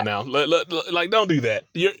 Come on now. Like, don't do that.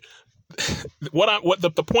 The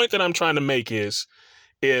point that I'm trying to make is,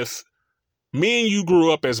 if me and you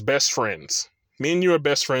grew up as best friends, me and you are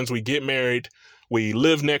best friends, we get married, we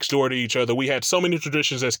live next door to each other, we had so many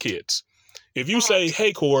traditions as kids. If you say,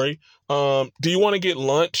 "Hey, Corey, do you want to get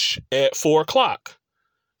lunch at 4:00?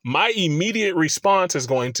 My immediate response is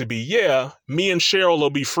going to be, "Yeah, me and Cheryl will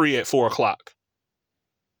be free at 4:00.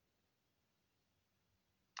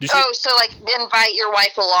 So like invite your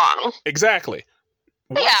wife along. Exactly.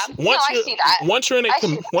 I see that. Once you're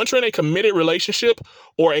in a committed relationship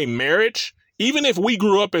or a marriage, even if we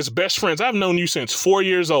grew up as best friends, I've known you since 4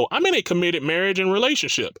 years old. I'm in a committed marriage and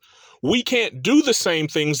relationship. We can't do the same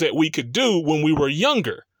things that we could do when we were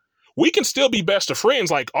younger. We can still be best of friends.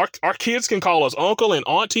 Like our kids can call us uncle and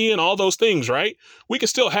auntie and all those things, right? We can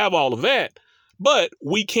still have all of that, but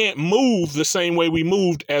we can't move the same way we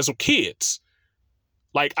moved as kids.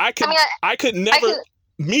 Like I could never,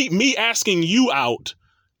 me asking you out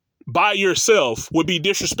by yourself would be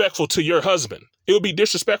disrespectful to your husband. It would be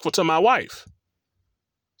disrespectful to my wife.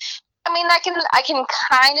 I mean, I can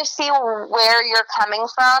kind of see where you're coming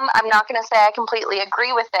from. I'm not going to say I completely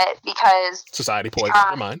agree with it because society poisoned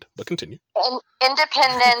your mind, but continue.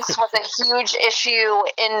 Independence was a huge issue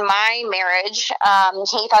in my marriage.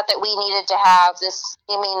 He thought that we needed to have the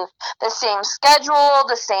same schedule,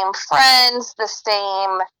 the same friends, the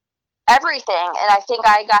same everything. And I think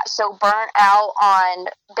I got so burnt out on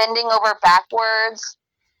bending over backwards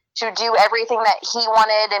to do everything that he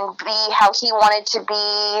wanted and be how he wanted to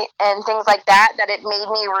be and things like that, that it made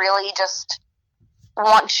me really just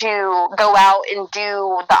want to go out and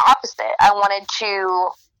do the opposite. I wanted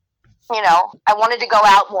to go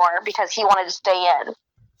out more because he wanted to stay in.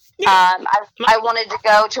 Yeah. I wanted to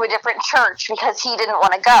go to a different church because he didn't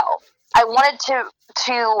want to go. I wanted to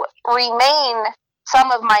remain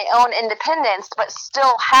some of my own independence, but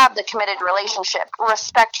still have the committed relationship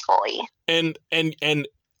respectfully. And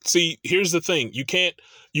see, here's the thing. You can't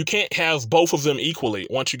have both of them equally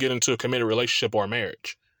once you get into a committed relationship or a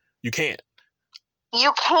marriage. You can't.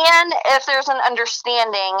 You can if there's an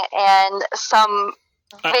understanding and some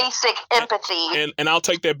basic empathy. And I'll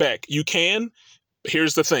take that back. You can.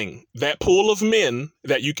 Here's the thing. That pool of men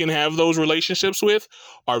that you can have those relationships with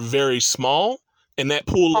are very small. And that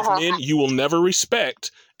pool of men you will never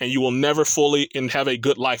respect, and you will never fully and have a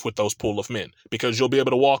good life with those pool of men because you'll be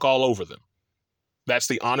able to walk all over them. That's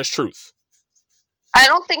the honest truth. I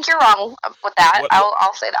don't think you're wrong with that.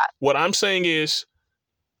 I'll say that. What I'm saying is,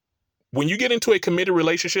 when you get into a committed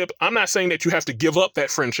relationship, I'm not saying that you have to give up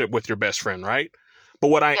that friendship with your best friend, right? But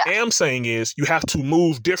what I am saying is you have to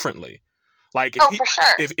move differently. Like, for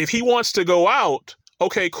sure. If he wants to go out,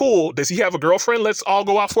 okay, cool. Does he have a girlfriend? Let's all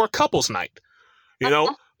go out for a couple's night. You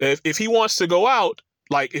know, if he wants to go out,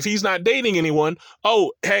 like if he's not dating anyone,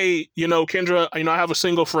 oh, hey, Kendra, I have a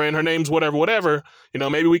single friend. Her name's whatever.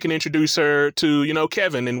 Maybe we can introduce her to,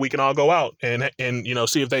 Kevin, and we can all go out and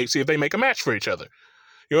see if they make a match for each other.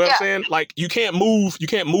 You know what I'm saying? Like you can't move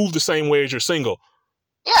the same way as you're single.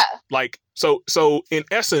 Yeah. Like so in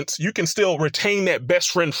essence, you can still retain that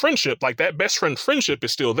best friend friendship. Like that best friend friendship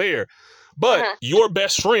is still there. But your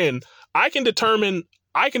best friend, I can determine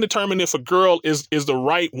if a girl is the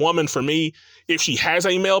right woman for me if she has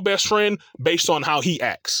a male best friend based on how he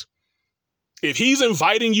acts. If he's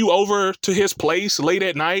inviting you over to his place late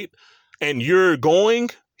at night and you're going,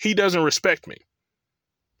 he doesn't respect me.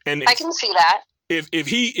 And I can see that.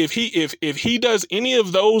 If he does any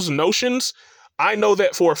of those notions, I know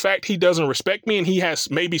that for a fact he doesn't respect me, and he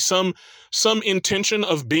has maybe some intention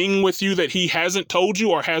of being with you that he hasn't told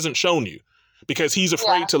you or hasn't shown you. Because he's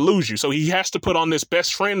afraid to lose you. So he has to put on this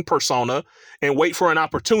best friend persona and wait for an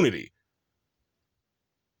opportunity.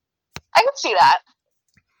 I can see that.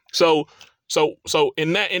 So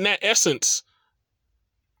in that essence,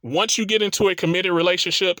 once you get into a committed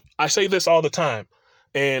relationship, I say this all the time.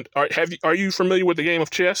 And are you familiar with the game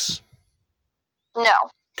of chess? No.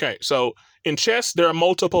 Okay, so in chess, there are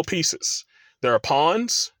multiple pieces. There are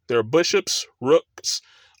pawns, there are bishops, rooks,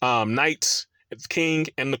 knights, the king,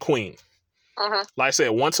 and the queen. Mm-hmm. Like I said,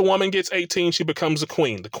 once a woman gets 18, she becomes a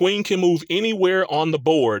queen. The queen can move anywhere on the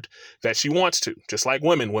board that she wants to, just like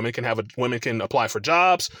women. Women can apply for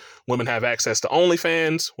jobs. Women have access to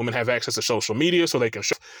OnlyFans. Women have access to social media, so they can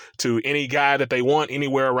show to any guy that they want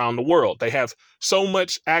anywhere around the world. They have so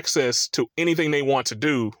much access to anything they want to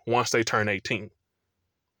do once they turn 18.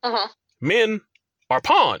 Mm-hmm. Men are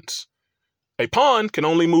pawns. A pawn can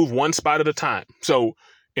only move one spot at a time. So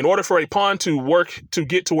in order for a pawn to work to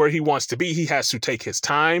get to where he wants to be, he has to take his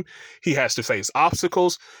time. He has to face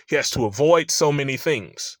obstacles. He has to avoid so many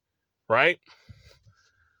things, right?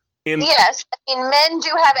 Yes, I mean, men do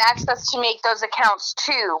have access to make those accounts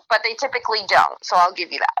too, but they typically don't. So I'll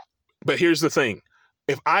give you that. But here's the thing.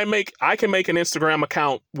 If I can make an Instagram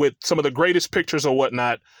account with some of the greatest pictures or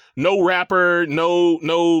whatnot. No rapper, no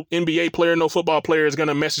NBA player, no football player is going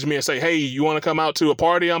to message me and say, hey, you want to come out to a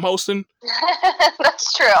party I'm hosting?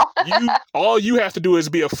 That's true. All you have to do is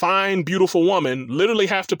be a fine, beautiful woman. Literally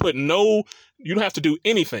have to put you don't have to do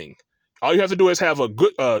anything. All you have to do is have a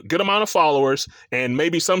good amount of followers, and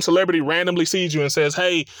maybe some celebrity randomly sees you and says,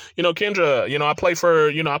 hey, Kendra, I play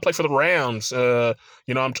for the Rams. I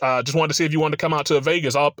just wanted to see if you wanted to come out to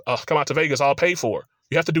Vegas. I'll come out to Vegas. I'll pay for.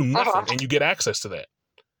 You have to do nothing, and you get access to that.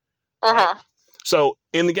 Uh-huh. So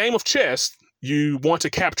in the game of chess, you want to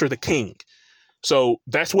capture the king. So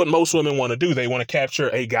that's what most women want to do. They want to capture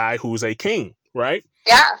a guy who's a king, right?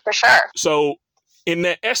 Yeah, for sure. So in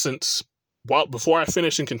that essence, before I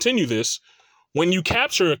finish and continue this, when you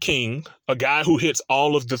capture a king, a guy who hits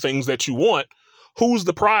all of the things that you want, who's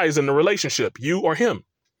the prize in the relationship, you or him?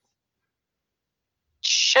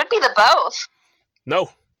 Should be the both. No,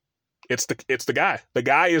 it's the guy. The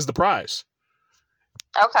guy is the prize.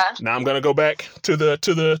 Okay. Now I'm going to go back to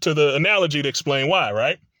the analogy to explain why,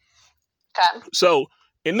 right? Okay. So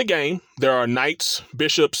in the game, there are knights,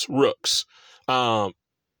 bishops, rooks.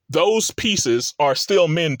 Those pieces are still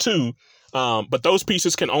men too, but those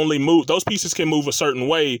pieces can only move. Those pieces can move a certain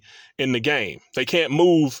way in the game. They can't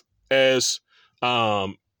move as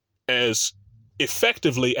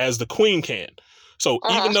effectively as the queen can. So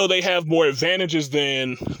even though they have more advantages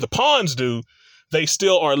than the pawns do, they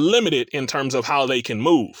still are limited in terms of how they can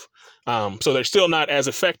move. So they're still not as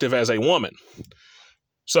effective as a woman.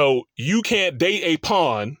 So you can't date a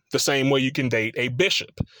pawn the same way you can date a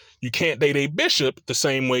bishop. You can't date a bishop the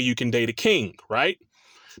same way you can date a king, right?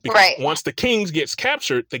 Because once the king gets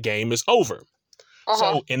captured, the game is over.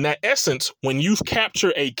 So in that essence, when you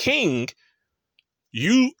capture a king,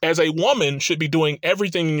 you as a woman should be doing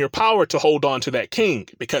everything in your power to hold on to that king,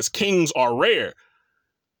 because kings are rare.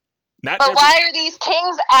 But why are these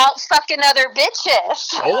kings out fucking other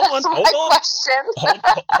bitches? Hold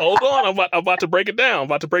on. I'm about to break it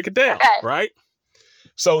down. Okay. Right?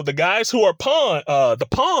 So the guys who are the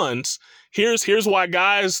pawns, here's why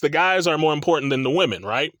the guys are more important than the women,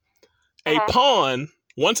 right? A pawn,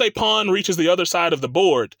 once a pawn reaches the other side of the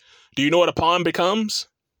board, do you know what a pawn becomes?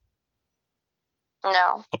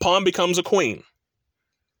 No. A pawn becomes a queen.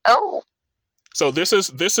 Oh. So this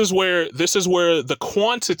is where the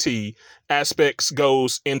quantity aspects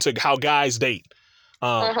goes into how guys date,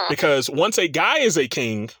 because once a guy is a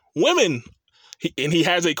king, women, and he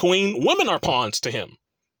has a queen, women are pawns to him,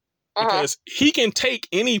 because he can take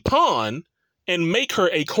any pawn and make her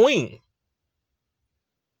a queen.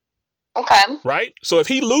 Okay. Right. So if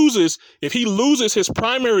he loses his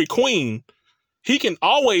primary queen, he can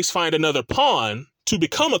always find another pawn to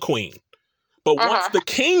become a queen. But once the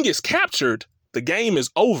king is captured, the game is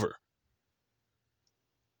over.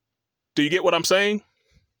 Do you get what I'm saying?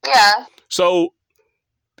 Yeah. So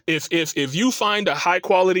if you find a high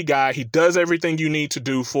quality guy, he does everything you need to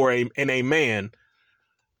do in a man,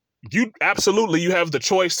 you have the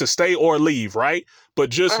choice to stay or leave, right?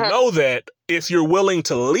 But just know that if you're willing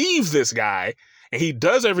to leave this guy and he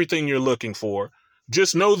does everything you're looking for,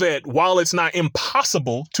 just know that while it's not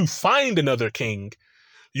impossible to find another king,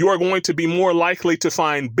 you are going to be more likely to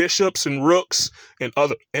find bishops and rooks and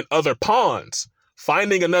other pawns.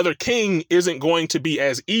 Finding another king isn't going to be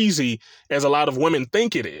as easy as a lot of women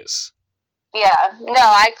think it is. Yeah,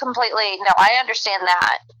 I understand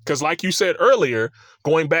that. Because like you said earlier,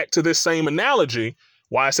 going back to this same analogy,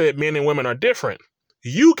 why I said men and women are different.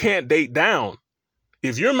 You can't date down.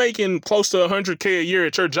 If you're making close to $100K a year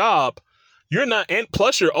at your job, you're not, and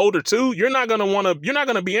plus you're older too, you're not going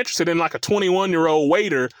to be interested in like a 21-year-old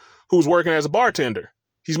waiter who's working as a bartender.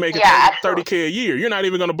 He's making 30K a year. You're not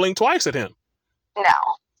even going to blink twice at him. No.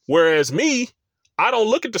 Whereas me, I don't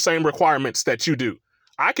look at the same requirements that you do.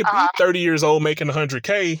 I could be 30 years old making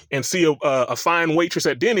 100K and see a fine waitress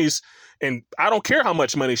at Denny's, and I don't care how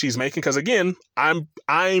much money she's making, because again,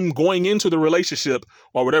 I'm going into the relationship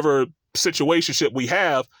or whatever situationship we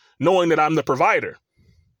have knowing that I'm the provider.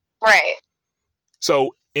 Right.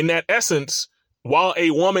 So in that essence, while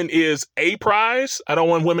a woman is a prize, I don't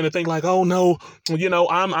want women to think like, oh no,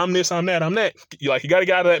 I'm this, I'm that, I'm that. You got to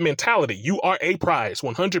get out of that mentality. You are a prize,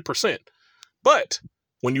 100%. But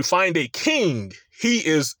when you find a king, he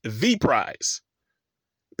is the prize,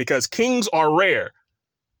 because kings are rare.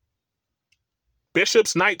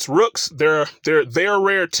 Bishops, knights, rooks, they're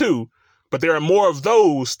rare too, but there are more of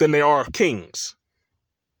those than there are kings.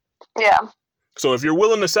 Yeah. So if you're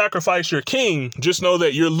willing to sacrifice your king, just know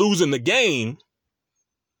that you're losing the game,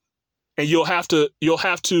 and you'll have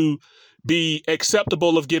to be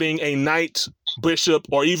acceptable of getting a knight, bishop,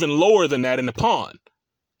 or even lower than that in the pawn.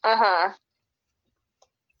 Uh-huh.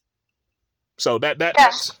 So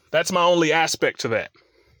that's my only aspect to that.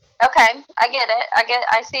 Okay, I get it.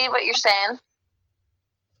 I see what you're saying.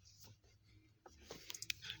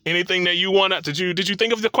 Anything that you want to, did you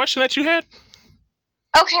think of the question that you had?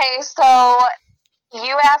 Okay, so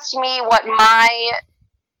you asked me what my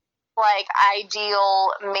ideal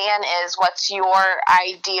man is. What's your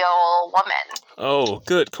ideal woman? Oh,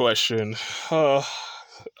 good question.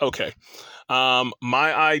 Okay.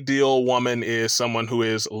 My ideal woman is someone who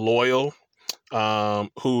is loyal,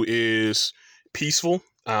 who is peaceful.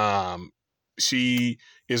 She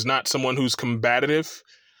is not someone who's combative.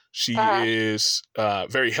 She is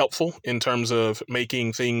very helpful in terms of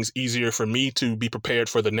making things easier for me to be prepared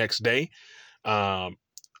for the next day.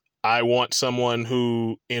 I want someone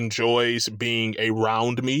who enjoys being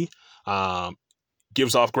around me,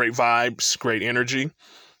 gives off great vibes, great energy.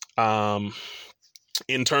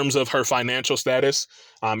 In terms of her financial status,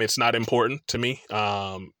 it's not important to me.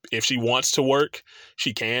 If she wants to work,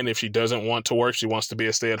 she can. If she doesn't want to work, she wants to be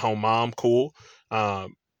a stay-at-home mom, cool.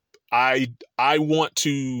 I want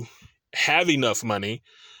to have enough money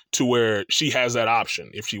to where she has that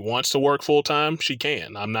option. If she wants to work full-time, she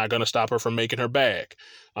can. I'm not going to stop her from making her bag.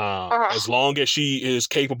 As long as she is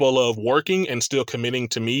capable of working and still committing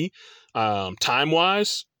to me,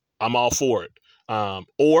 time-wise, I'm all for it.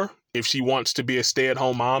 Or if she wants to be a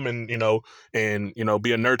stay-at-home mom and be a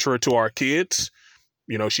nurturer to our kids,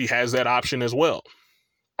 she has that option as well.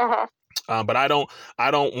 But I don't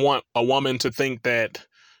want a woman to think that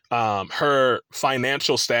her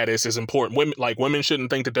financial status is important. Women shouldn't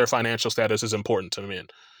think that their financial status is important to men.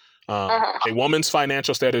 A woman's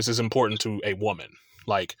financial status is important to a woman.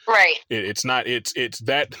 Right. It's not. It's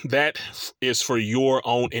that is for your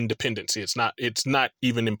own independence. It's not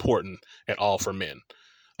even important at all for men.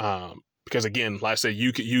 Because again, like I said,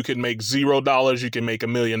 you could make $0, you can make $1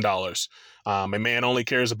 million. A man only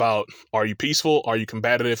cares about, are you peaceful, are you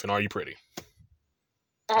combative, and are you pretty?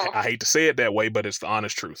 I hate to say it that way, but it's the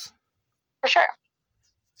honest truth. For sure.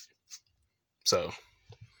 So,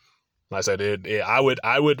 like I said,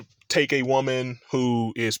 I would take a woman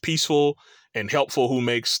who is peaceful and helpful, who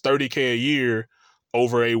makes $30K a year,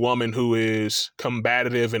 over a woman who is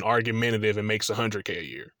combative and argumentative and makes $100K a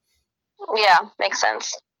year. Yeah, makes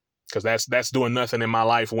sense. Because that's doing nothing in my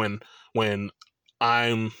life when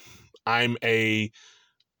I'm a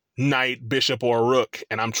knight, bishop, or a rook,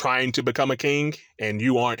 and I'm trying to become a king, and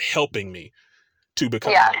you aren't helping me to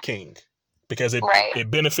become that king. Because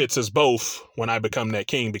it benefits us both when I become that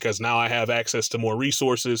king, because now I have access to more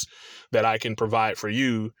resources that I can provide for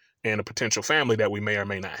you and a potential family that we may or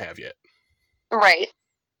may not have yet. Right.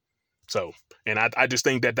 So, and I just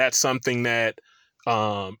think that that's something that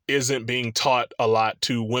isn't being taught a lot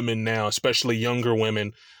to women now, especially younger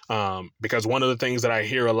women. Because one of the things that I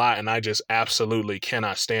hear a lot, and I just absolutely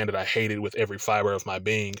cannot stand it, I hate it with every fiber of my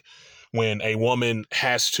being, when a woman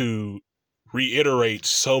has to reiterate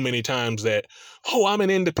so many times that, oh, I'm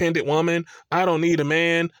an independent woman, I don't need a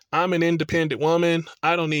man, I'm an independent woman,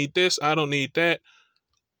 I don't need this, I don't need that.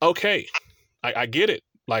 Okay, I get it.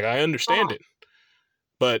 I understand it.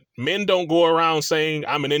 But men don't go around saying,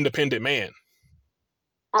 I'm an independent man.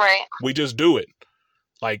 Right. We just do it.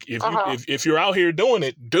 If you're out here doing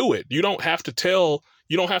it, do it. You don't have to tell,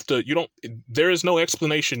 there is no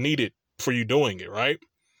explanation needed for you doing it, right?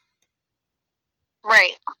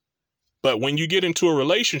 Right. But when you get into a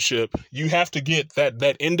relationship, you have to get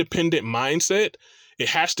that independent mindset. It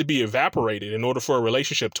has to be evaporated in order for a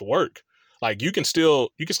relationship to work. You can still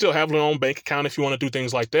have your own bank account if you want to do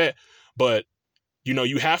things like that, but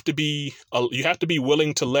you have to be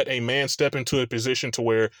willing to let a man step into a position to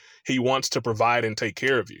where he wants to provide and take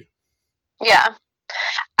care of you. Yeah.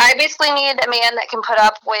 I basically need a man that can put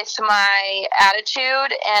up with my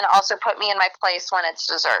attitude and also put me in my place when it's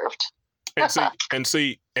deserved.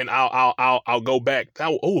 and I'll go back.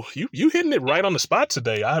 You hitting it right on the spot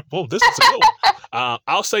today. This is a good one.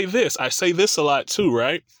 I'll say this. I say this a lot too,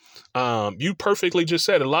 right? You perfectly just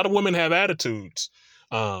said it. A lot of women have attitudes,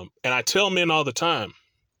 and I tell men all the time,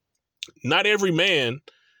 not every man,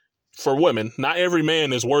 for women, not every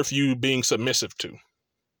man is worth you being submissive to.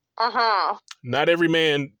 Not every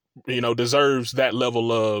man, deserves that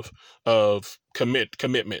level of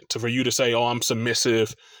commitment for you to say, oh, I'm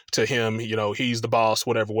submissive to him. He's the boss,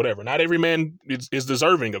 whatever. Not every man is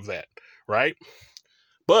deserving of that, right?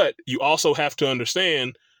 But you also have to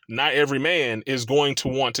understand, not every man is going to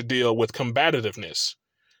want to deal with combativeness.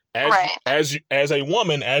 As a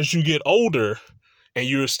woman, as you get older and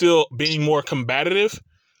you're still being more combative,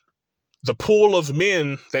 the pool of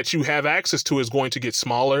men that you have access to is going to get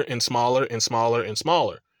smaller and smaller and smaller and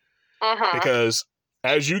smaller. Because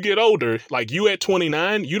as you get older, like you at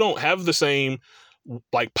 29, you don't have the same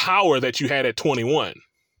like power that you had at 21.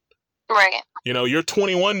 Right. Your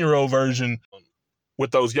 21-year-old version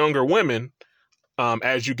with those younger women,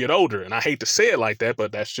 as you get older. And I hate to say it like that,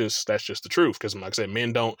 but that's just the truth. Because like I said,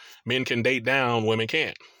 men can date down, women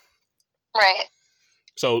can't. Right.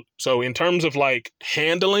 So in terms of like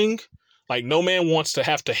handling, like no man wants to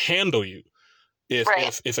have to handle you.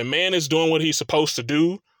 If a man is doing what he's supposed to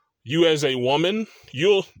do, you as a woman,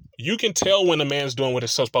 you can tell when a man's doing what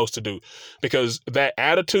he's supposed to do, because that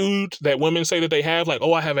attitude that women say that they have, like,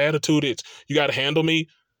 oh, I have attitude, it's you got to handle me.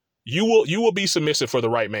 You will be submissive for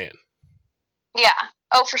the right man. Yeah.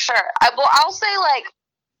 Oh, for sure. I'll say, like,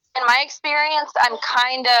 in my experience, I'm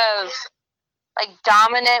kind of like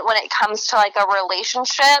dominant when it comes to like a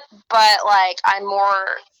relationship, but like I'm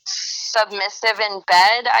more submissive in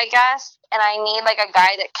bed, I guess. And I need like a guy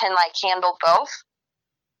that can like handle both.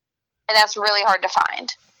 And that's really hard to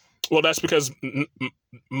find. Well, that's because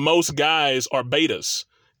most guys are betas.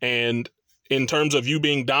 And in terms of you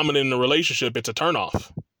being dominant in a relationship, it's a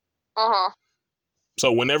turnoff.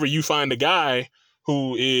 So whenever you find a guy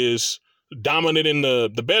who is dominant in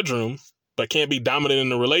the bedroom, but can't be dominant in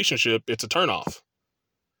the relationship, it's a turnoff.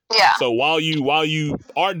 Yeah. So while you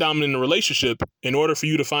are dominant in a relationship, in order for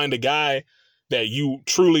you to find a guy that you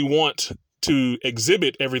truly want to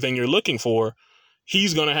exhibit everything you're looking for,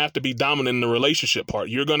 he's going to have to be dominant in the relationship part.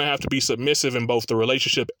 You're going to have to be submissive in both the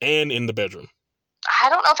relationship and in the bedroom. I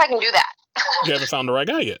don't know if I can do that. You haven't found the right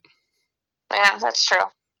guy yet. Yeah, that's true.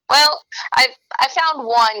 Well, I found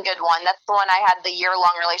one good one. That's the one I had the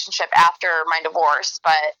year-long relationship after my divorce,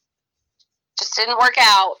 but just didn't work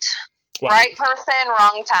out. Why? Right person,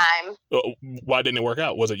 wrong time. Why didn't it work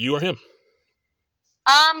out? Was it you or him?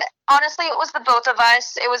 Honestly, it was the both of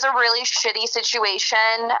us. It was a really shitty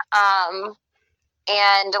situation.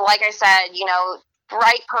 And like I said,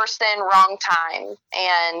 right person, wrong time.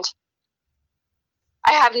 And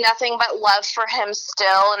I have nothing but love for him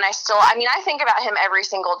still. And I think about him every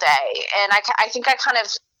single day. And I think I kind of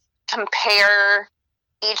compare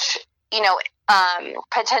each,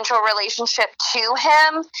 potential relationship to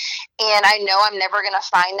him. And I know I'm never going to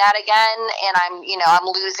find that again. And I'm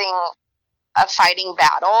losing a fighting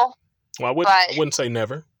battle. Well, I wouldn't say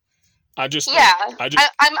never. I'm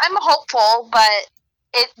hopeful, but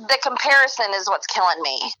the comparison is what's killing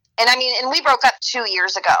me. And we broke up 2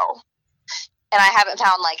 years ago, and I haven't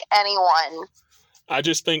found like anyone. I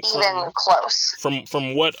just think even close.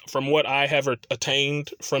 From what I have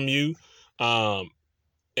attained from you,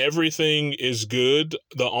 everything is good.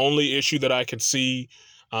 The only issue that I could see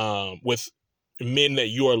with men that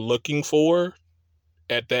you are looking for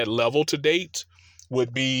at that level to date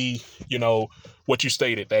would be, what you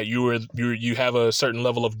stated, that you have a certain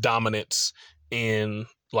level of dominance in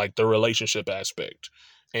like the relationship aspect.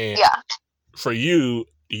 And for you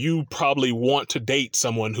probably want to date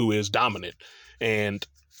someone who is dominant. And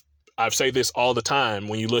I say this all the time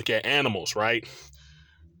when you look at animals, right?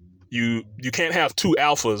 You can't have two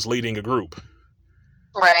alphas leading a group.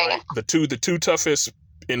 Right. The two toughest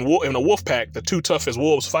in a wolf pack, the two toughest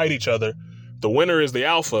wolves fight each other. The winner is the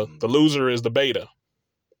alpha, the loser is the beta.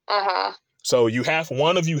 So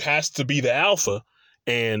one of you has to be the alpha,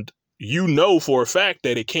 and for a fact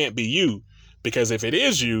that it can't be you, because if it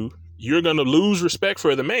is you, you're going to lose respect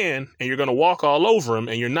for the man, and you're going to walk all over him,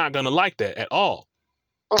 and you're not going to like that at all.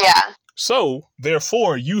 Yeah. So,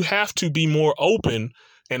 therefore, you have to be more open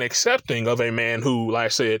and accepting of a man who, like I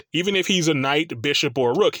said, even if he's a knight, bishop,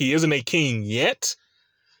 or a rook, he isn't a king yet.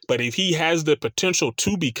 But if he has the potential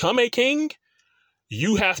to become a king,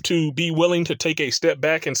 you have to be willing to take a step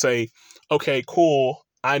back and say, okay, cool.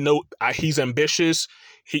 I know he's ambitious.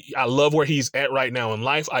 I love where he's at right now in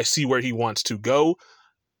life. I see where he wants to go.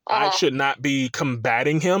 I should not be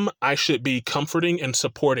combating him. I should be comforting and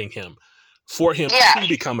supporting him for him to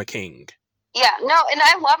become a king. Yeah, no, and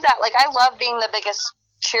I love that. Like, I love being the biggest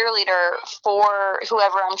cheerleader for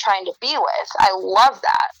whoever I'm trying to be with. I love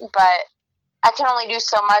that, but I can only do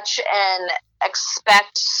so much and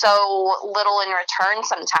expect so little in return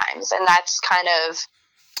sometimes, and that's kind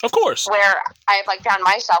of course, where I've like found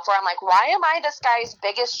myself where I'm like, why am I this guy's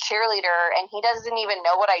biggest cheerleader and he doesn't even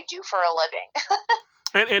know what I do for a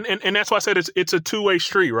living? and that's why I said it's a two-way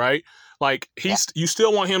street, right? Like you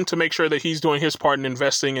still want him to make sure that he's doing his part in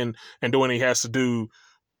investing and doing what he has to do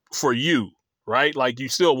for you, right? Like you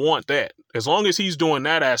still want that. As long as he's doing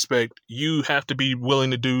that aspect, you have to be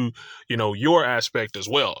willing to do, your aspect as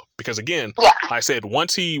well. Because again, like I said,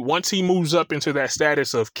 once he moves up into that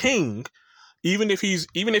status of king, even if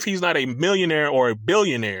he's not a millionaire or a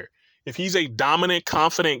billionaire, if he's a dominant,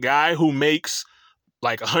 confident guy who makes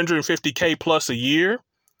like $150K plus a year,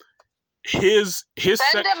 his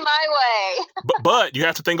send him my way. but you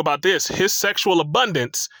have to think about this. His sexual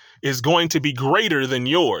abundance is going to be greater than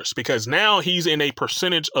yours because now he's in a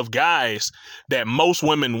percentage of guys that most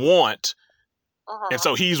women want. And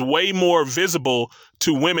so he's way more visible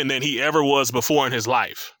to women than he ever was before in his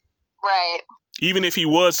life. Right. Even if he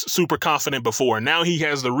was super confident before, now he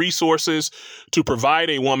has the resources to provide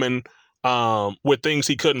a woman with things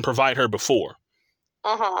he couldn't provide her before.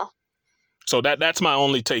 So that's my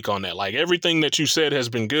only take on that. Like everything that you said has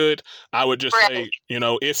been good. I would just say,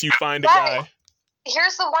 if you find a guy.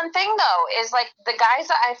 Here's the one thing though, is like the guys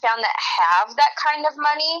that I found that have that kind of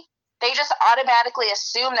money, they just automatically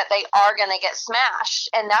assume that they are going to get smashed.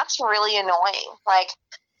 And that's really annoying. Like,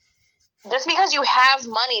 just because you have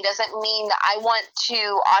money doesn't mean that I want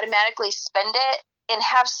to automatically spend it and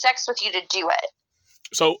have sex with you to do it.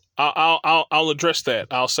 So I'll address that.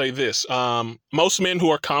 I'll say this. Most men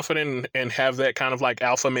who are confident and have that kind of like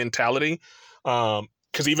alpha mentality,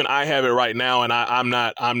 because even I have it right now, and I'm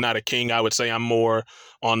not a king. I would say I'm more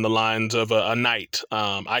on the lines of a knight.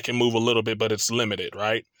 I can move a little bit, but it's limited,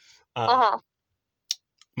 right?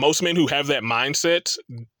 Most men who have that mindset,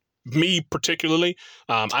 me particularly,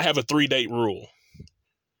 I have a 3-date rule.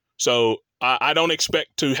 So I don't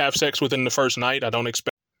expect to have sex within the first night. I don't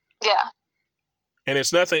expect. Yeah. And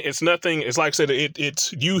it's nothing. It's like I said,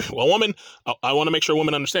 it's you, a woman. I want to make sure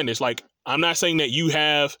women understand this. Like, I'm not saying that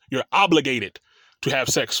you're obligated to have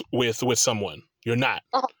sex with someone. You're not.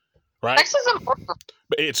 Right? Sex is important.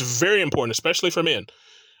 But it's very important, especially for men.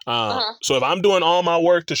 So if I'm doing all my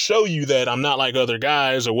work to show you that I'm not like other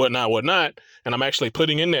guys or whatnot, and I'm actually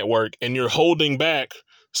putting in that work, and you're holding back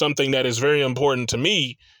something that is very important to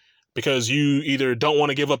me because you either don't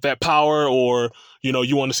want to give up that power or,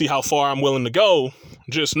 you want to see how far I'm willing to go,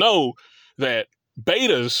 just know that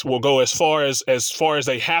betas will go as far as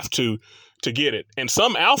they have to get it. And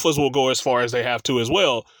some alphas will go as far as they have to as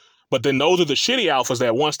well. But then those are the shitty alphas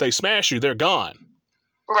that once they smash you, they're gone.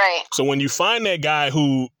 Right. So when you find that guy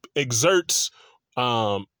who exerts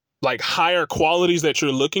like higher qualities that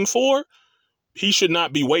you're looking for, he should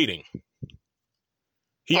not be waiting.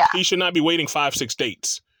 He should not be waiting 5-6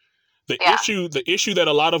 dates. The issue that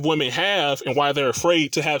a lot of women have and why they're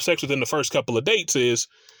afraid to have sex within the first couple of dates is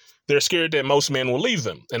they're scared that most men will leave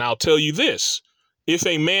them. And I'll tell you this, if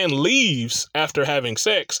a man leaves after having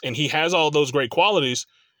sex and he has all those great qualities,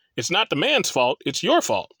 it's not the man's fault, it's your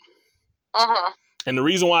fault. And the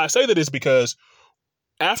reason why I say that is because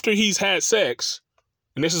after he's had sex,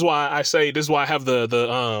 and this is why I have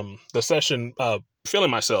the session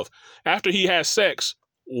feeling myself. After he has sex,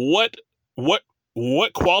 what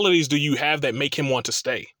qualities do you have that make him want to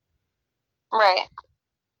stay? Right.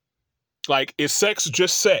 Like, is sex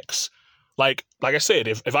just sex? Like I said,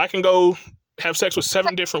 if I can go have sex with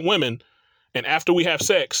 7 different women, and after we have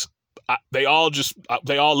sex, they all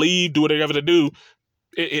leave, do whatever they do.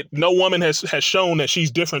 No woman has shown that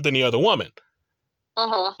she's different than the other woman.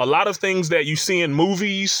 A lot of things that you see in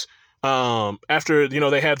movies, after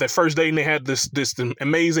they had that first date and they had this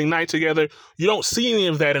amazing night together, you don't see any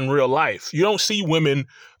of that in real life. You don't see women,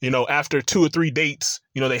 after 2 or 3 dates,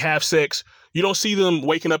 they have sex. You don't see them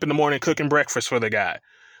waking up in the morning cooking breakfast for the guy.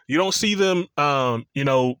 You don't see them,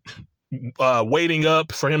 waiting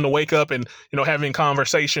up for him to wake up and having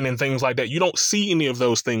conversation and things like that. You don't see any of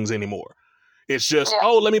those things anymore. It's just,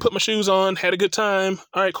 let me put my shoes on, had a good time.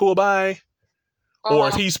 All right, cool, bye. Or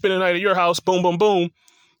if he's spending the night at your house, boom, boom, boom,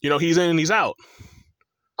 he's in and he's out.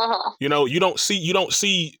 You don't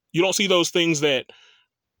see those things that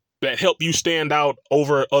help you stand out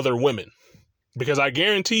over other women. Because I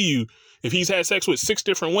guarantee you, if he's had sex with 6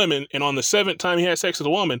 different women and on the 7th time he had sex with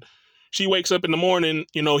a woman, she wakes up in the morning,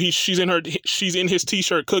 you know, she's in his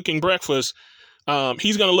t-shirt cooking breakfast.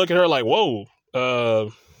 He's gonna look at her like, whoa,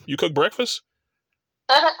 you cook breakfast?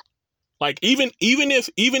 Like even if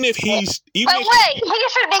he's but wait, he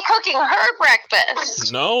should be cooking her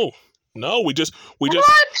breakfast. No, we just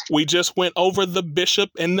went over the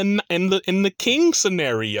bishop and the king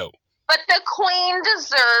scenario. But the queen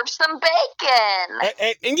deserves some bacon.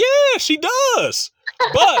 And yeah, she does.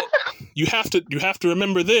 But you have to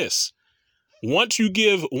remember this. Once you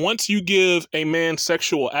give a man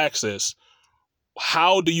sexual access,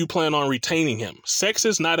 how do you plan on retaining him? Sex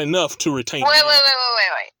is not enough to retain him. Wait.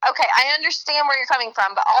 Okay, I understand where you're coming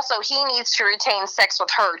from, but also he needs to retain sex with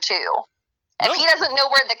her too. If he doesn't know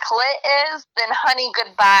where the clit is, then honey,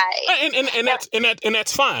 goodbye. And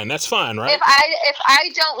that's fine. That's fine, right? If I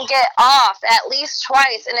don't get off at least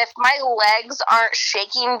twice, and if my legs aren't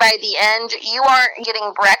shaking by the end, you aren't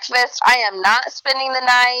getting breakfast. I am not spending the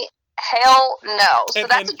night. Hell no. So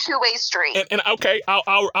that's a two-way street. And okay,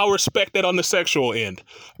 I'll respect that on the sexual end.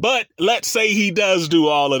 But let's say he does do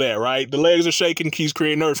all of that, right? The legs are shaking. He's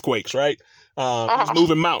creating earthquakes, right? He's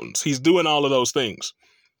moving mountains. He's doing all of those things.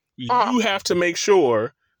 You have to make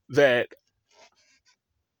sure that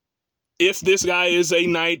if this guy is a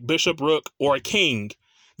knight, bishop, rook, or a king,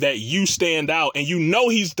 that you stand out and you know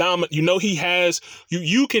he's dominant. You know he has,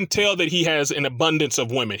 you can tell that he has an abundance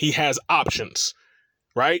of women. He has options,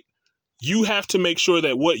 right? You have to make sure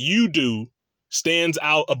that what you do stands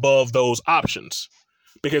out above those options.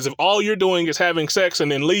 Because if all you're doing is having sex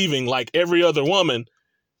and then leaving like every other woman,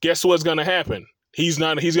 guess what's going to happen? He's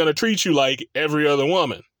going to treat you like every other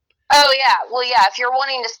woman. Oh, yeah. Well, yeah, if you're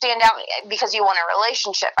wanting to stand out because you want a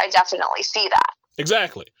relationship, I definitely see that.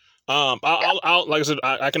 Exactly. Like I said,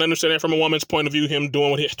 I can understand that from a woman's point of view, him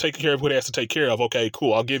doing taking care of what he has to take care of. Okay,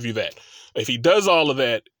 cool. I'll give you that. If he does all of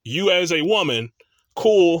that, you as a woman,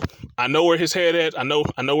 cool. I know where his head is. I know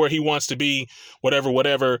where he wants to be. Whatever.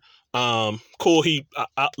 Cool.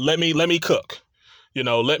 Let me cook. You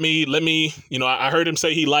know, let me. You know, I heard him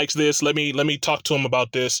say he likes this. Let me talk to him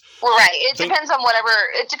about this. Well, right. It depends on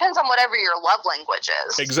whatever your love language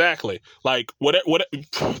is. Exactly. Like what?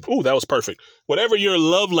 Ooh, that was perfect. Whatever your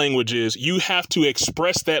love language is, you have to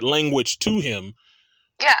express that language to him.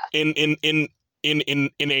 Yeah. In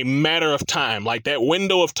a matter of time, like that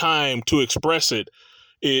window of time to express it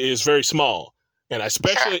is very small. And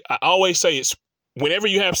especially, I always say it's whenever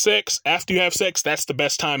you have sex, after you have sex, that's the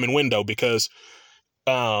best time and window because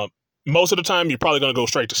most of the time you're probably going to go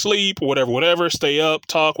straight to sleep or whatever, stay up,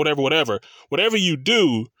 talk, whatever you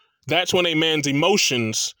do, that's when a man's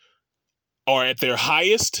emotions are at their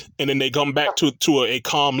highest and then they come back to a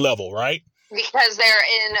calm level, right? Because they're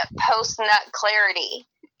in post-nut clarity.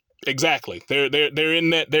 Exactly. They're in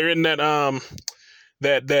that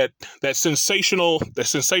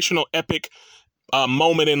sensational epic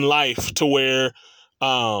moment in life to where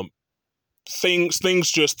things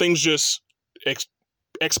just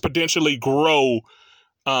exponentially grow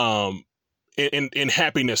in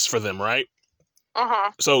happiness for them, right?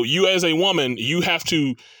 So you as a woman, you have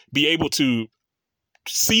to be able to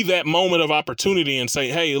see that moment of opportunity and say,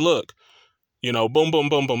 hey, look, you know, boom, boom,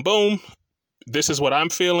 boom, boom, boom. This is what I'm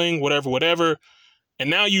feeling, whatever.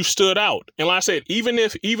 And now you stood out. And like I said, even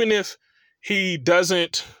if he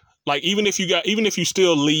doesn't, like, even if you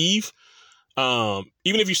still leave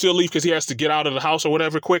because he has to get out of the house or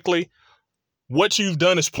whatever quickly, what you've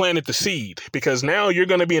done is planted the seed because now you're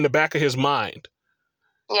going to be in the back of his mind.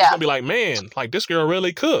 Yeah. He's going to be like, man, like this girl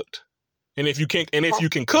really cooked. And if you can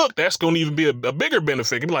cook, that's going to even be a bigger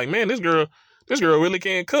benefit. You'll be like, man, this girl really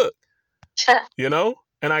can cook. You know?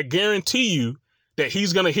 And I guarantee you that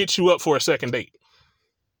he's going to hit you up for a second date.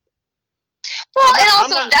 Well, and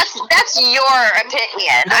also that's your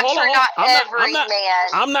opinion. I'm sure not every man.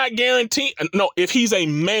 I'm not guaranteeing. No, if he's a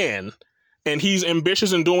man and he's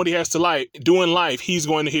ambitious and doing what he has to do in life, he's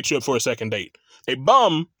going to hit you up for a second date. A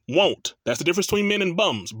bum won't. That's the difference between men and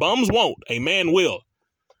bums. Bums won't. A man will.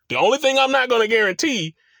 The only thing I'm not going to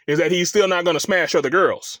guarantee is that he's still not going to smash other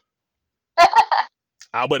girls.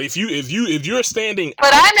 But if you're standing,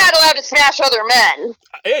 but I'm not allowed to smash other men.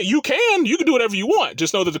 Yeah, you can do whatever you want.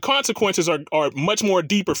 Just know that the consequences are much more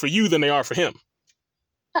deeper for you than they are for him.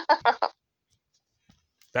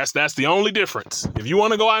 That's the only difference. If you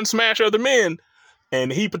want to go out and smash other men,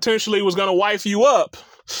 and he potentially was going to wife you up,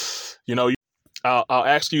 you know, I'll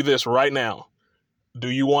ask you this right now: do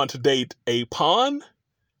you want to date a pawn,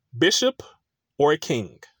 bishop, or a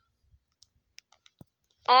king?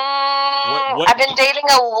 I've been dating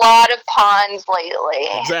a lot of pawns lately.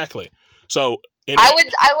 Exactly. So I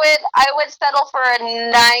would settle for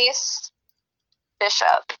a nice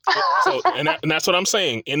bishop. And that's what I'm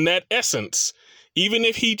saying. In that essence, even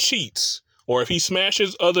if he cheats or if he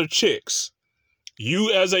smashes other chicks,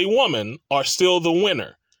 you as a woman are still the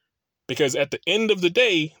winner. Because at the end of the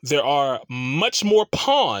day, there are much more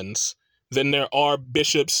pawns than there are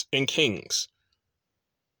bishops and kings.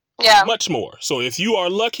 Yeah. Much more. So if you are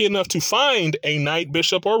lucky enough to find a knight,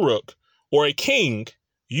 bishop, or rook, or a king,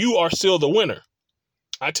 you are still the winner.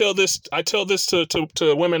 I tell this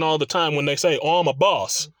to women all the time when they say, "Oh, I'm a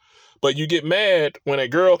boss." But you get mad when a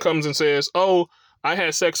girl comes and says, "Oh, I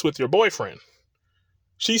had sex with your boyfriend."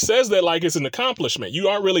 She says that like it's an accomplishment. You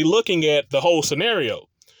aren't really looking at the whole scenario.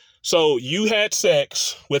 So you had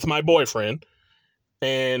sex with my boyfriend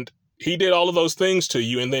and he did all of those things to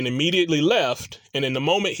you and then immediately left. And in the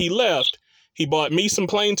moment he left, he bought me some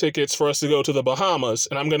plane tickets for us to go to the Bahamas.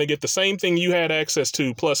 And I'm going to get the same thing you had access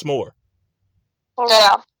to plus more.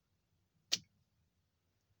 Yeah.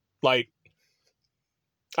 Like,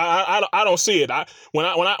 I don't see it. I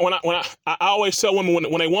always tell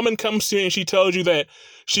women when a woman comes to you and she tells you that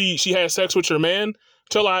she had sex with your man,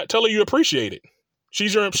 tell her you appreciate it.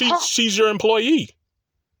 She's your employee.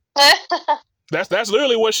 That's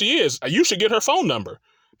literally what she is. You should get her phone number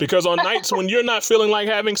because on nights when you're not feeling like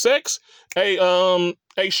having sex, hey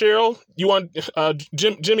Cheryl, you want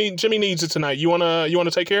Jimmy needs it tonight. You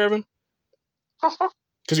wanna take care of him?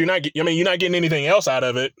 Because you're not getting anything else out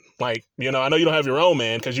of it. Like, I know you don't have your own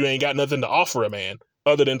man because you ain't got nothing to offer a man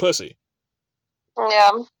other than pussy.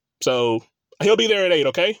 Yeah. So he'll be there at 8.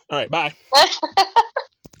 Okay. All right. Bye.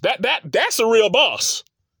 That's a real boss.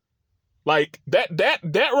 Like that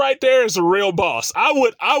right there is a real boss. I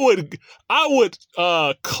would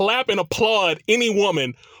clap and applaud any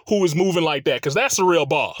woman who is moving like that because that's a real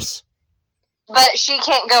boss. But she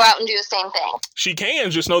can't go out and do the same thing. She can,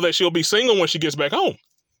 just know that she'll be single when she gets back home.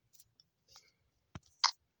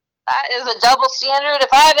 That is a double standard if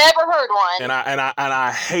I've ever heard one. And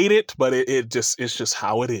I hate it, but it's just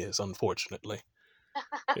how it is, unfortunately.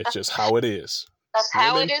 It's just how it is. That's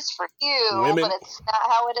how it is for you, but it's not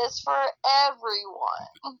how it is for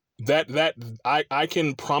everyone. I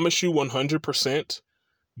can promise you 100%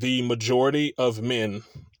 the majority of men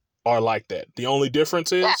are like that. The only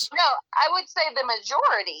difference is... Yeah, no, I would say the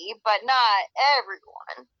majority, but not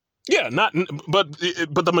everyone. Yeah, but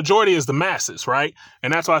the majority is the masses, right?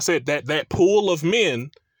 And that's why I said that pool of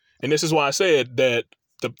men, and this is why I said that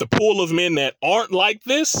the pool of men that aren't like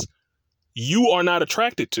this, you are not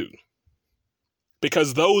attracted to.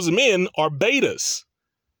 Because those men are betas.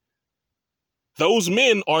 Those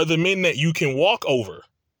men are the men that you can walk over.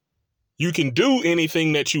 You can do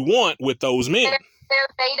anything that you want with those men. They're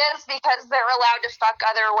betas because they're allowed to fuck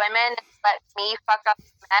other women and let me fuck other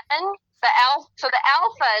men. So the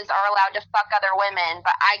alphas are allowed to fuck other women,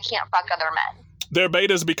 but I can't fuck other men. They're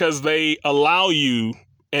betas because they allow you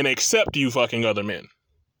and accept you fucking other men.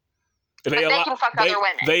 They can fuck other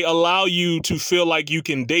women. They allow you to feel like you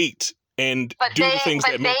can date and do the things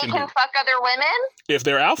that men can do. But they can fuck other women? If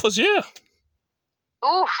they're alphas, yeah.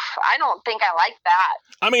 Oof, I don't think I like that.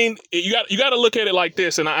 I mean, you got to look at it like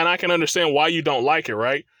this, and I can understand why you don't like it,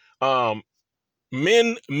 right?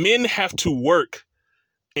 Men have to work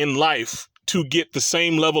in life to get the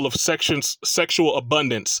same level of sexual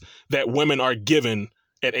abundance that women are given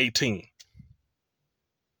at 18.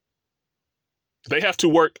 They have to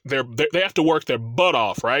work their butt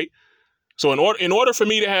off, right? So in order for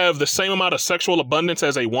me to have the same amount of sexual abundance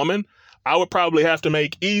as a woman, I would probably have to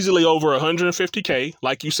make easily over 150K,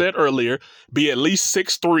 like you said earlier, be at least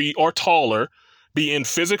 6'3" or taller, be in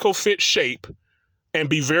physical fit shape, and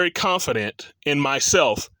be very confident in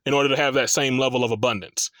myself in order to have that same level of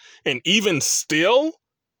abundance. And even still,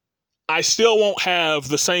 I still won't have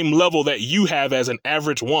the same level that you have as an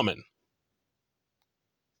average woman.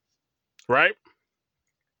 Right?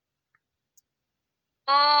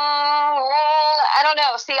 I don't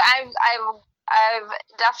know. See, I've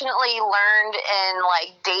definitely learned in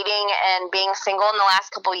like dating and being single in the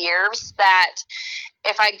last couple years that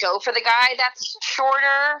if I go for the guy that's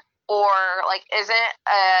shorter or like isn't 8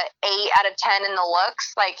 out of 10 in the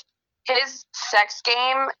looks, like his sex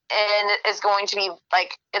game is going to be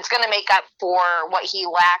like, it's going to make up for what he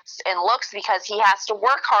lacks in looks because he has to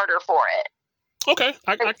work harder for it. Okay,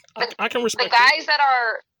 I can respect the guys that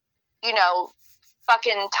are,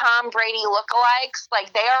 fucking Tom Brady lookalikes,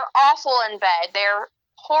 like they are awful in bed. They're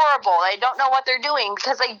horrible. They don't know what they're doing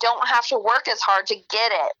because they don't have to work as hard to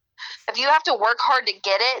get it. If you have to work hard to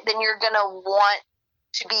get it, then you're gonna want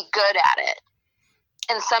to be good at it.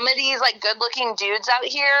 And some of these like good looking dudes out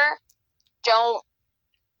here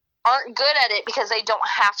aren't good at it because they don't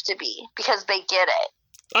have to be, because they get it.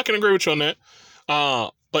 I can agree with you on that.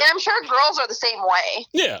 But and I'm sure girls are the same way.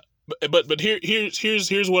 Yeah, but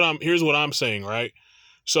here's what I'm saying, right?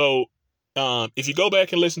 So, if you go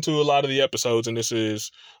back and listen to a lot of the episodes, and this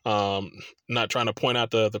is not trying to point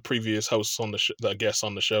out the previous hosts on the guests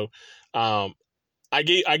on the show, I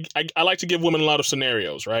like to give women a lot of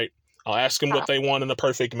scenarios, right? I'll ask them what they want in a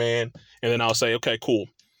perfect man, and then I'll say, okay, cool.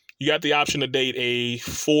 You got the option to date a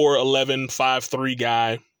 4'11", 5'3"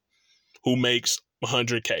 guy who makes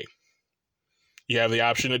 100K. You have the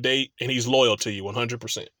option to date, and he's loyal to you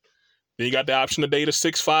 100%. Then you got the option to date a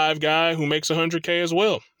 6'5" guy who makes 100K as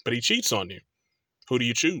well, but he cheats on you. Who do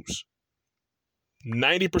you choose?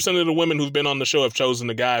 90% of the women who've been on the show have chosen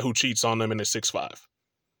the guy who cheats on them and is 6'5".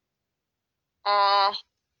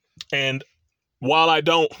 And while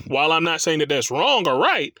I'm not saying that that's wrong or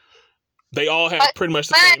right, they all have pretty much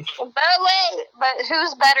the same. But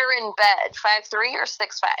who's better in bed, 5'3" or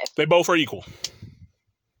 6'5"? They both are equal.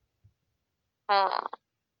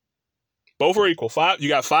 Both are equal. You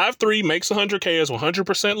got 5'3", makes 100K, is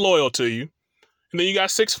 100% loyal to you, and then you got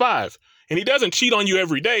 6'5", and he doesn't cheat on you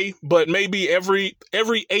every day, but maybe every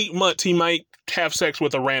 8 months he might have sex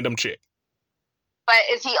with a random chick. But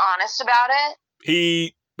is he honest about it?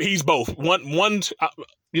 He's both. One.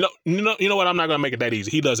 You know what? I'm not gonna make it that easy.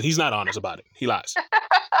 He doesn't. He's not honest about it. He lies.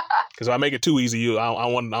 Because if I make it too easy, I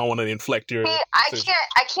want to inflect your. I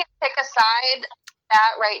can't pick a side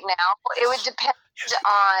that right now. It would depend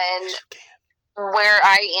on where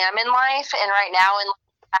I am in life, and right now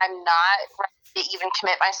I'm not ready to even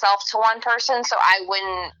commit myself to one person, so I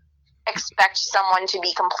wouldn't expect someone to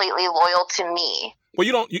be completely loyal to me. Well,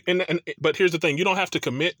 you don't. But here's the thing: you don't have to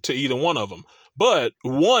commit to either one of them. But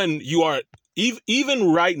one, you are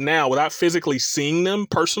even right now, without physically seeing them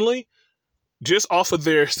personally, just off of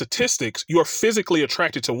their statistics, you are physically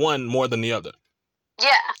attracted to one more than the other. Yeah,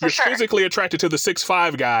 for You're sure. physically attracted to the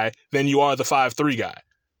 6'5" guy than you are the 5'3" guy.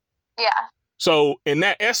 Yeah. So in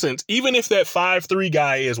that essence, even if that 5'3"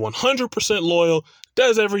 guy is 100% loyal,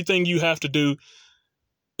 does everything you have to do,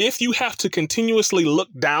 if you have to continuously look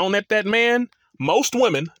down at that man, most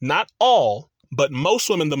women, not all, but most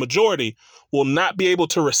women, the majority, will not be able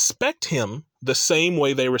to respect him the same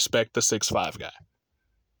way they respect the 6'5" guy.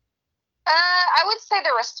 I would say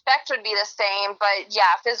the respect would be the same, but yeah,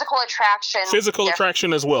 physical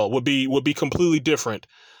attraction as well would be completely different.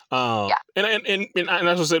 Yeah. And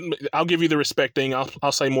as I said, I'll give you the respect thing.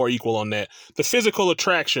 I'll say more equal on that. The physical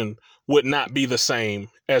attraction would not be the same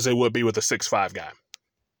as it would be with a 6'5" guy.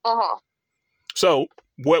 So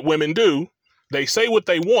what women do, they say what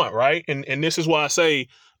they want, right? And this is why I say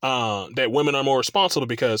that women are more responsible,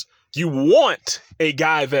 because you want a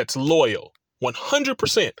guy that's loyal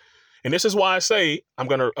 100%. And this is why I say, I'm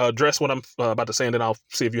going to address what I'm about to say, and then I'll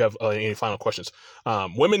see if you have any final questions.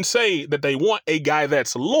 Women say that they want a guy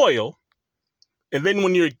that's loyal, and then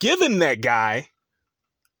when you're given that guy,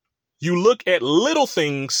 you look at little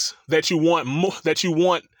things that you want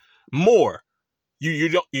more.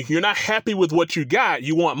 You're not happy with what you got.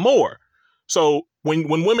 You want more. So when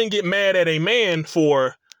women get mad at a man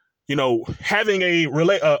for, having a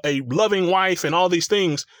loving wife and all these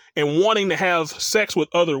things and wanting to have sex with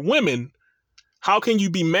other women, how can you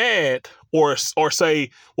be mad or say,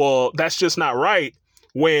 well, that's just not right,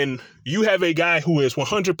 when you have a guy who is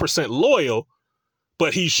 100% loyal,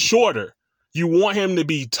 but he's shorter? You want him to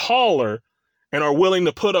be taller and are willing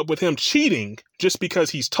to put up with him cheating just because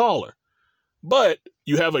he's taller. But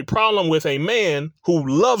you have a problem with a man who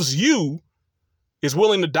loves you, is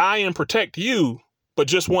willing to die and protect you, but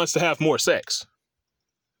just wants to have more sex.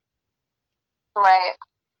 Right.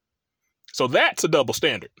 So that's a double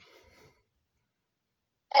standard.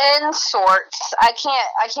 In sorts. I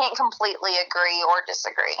can't completely agree or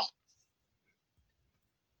disagree.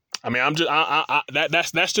 I mean, I'm just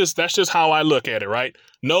that's just how I look at it, right?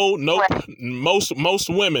 No, right. Most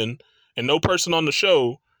women and no person on the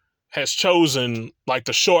show has chosen like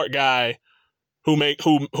the short guy who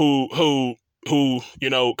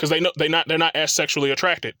because they're not as sexually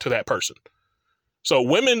attracted to that person. So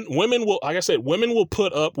women will, like I said, women will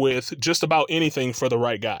put up with just about anything for the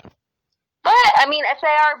right guy. But I mean, if they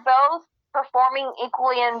are both performing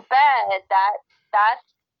equally in bed, that's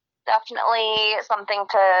definitely something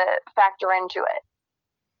to factor into it.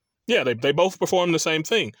 Yeah, they both perform the same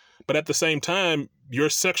thing, but at the same time, your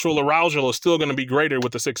sexual arousal is still going to be greater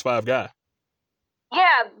with the 6'5" guy.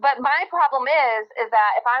 Yeah, but my problem is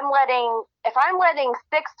that if I'm letting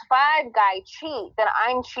 6'5" guy cheat, then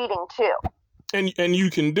I'm cheating too. And you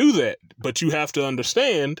can do that, but you have to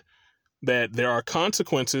understand that there are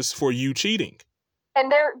consequences for you cheating.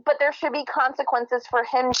 But there should be consequences for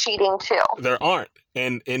him cheating too. There aren't.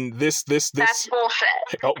 And this That's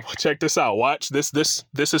bullshit. Oh, check this out. Watch this.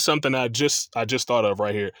 This is something I just thought of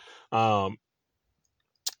right here.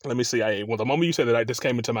 Let me see. Well, the moment you said that, this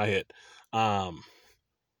came into my head.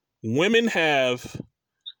 Women have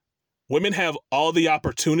all the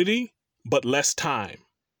opportunity but less time.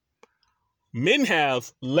 Men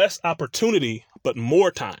have less opportunity but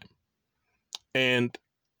more time. And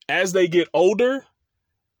as they get older,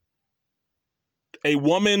 a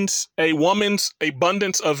woman's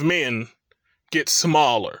abundance of men gets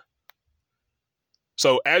smaller.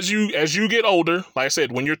 So as you get older, like I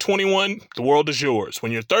said, when you're 21, the world is yours.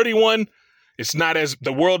 When you're 31,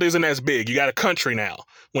 the world isn't as big. You got a country now.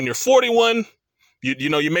 When you're 41,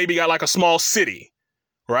 you maybe got like a small city,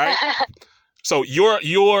 right? So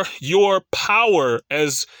your power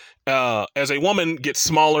as a woman gets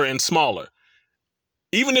smaller and smaller.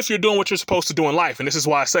 Even if you're doing what you're supposed to do in life, and this is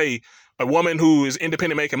why I say a woman who is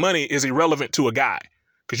independent making money is irrelevant to a guy.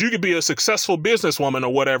 Because you could be a successful businesswoman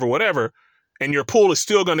or whatever, and your pool is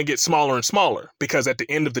still going to get smaller and smaller because at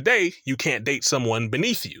the end of the day, you can't date someone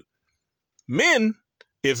beneath you. Men,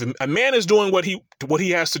 if a man is doing what he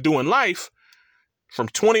has to do in life from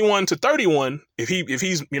 21 to 31, if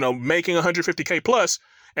he's making 150K plus,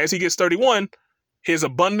 as he gets 31, his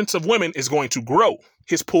abundance of women is going to grow.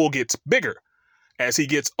 His pool gets bigger. As he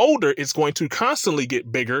gets older, it's going to constantly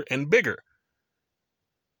get bigger and bigger.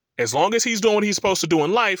 As long as he's doing what he's supposed to do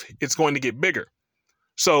in life, it's going to get bigger.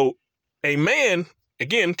 So a man,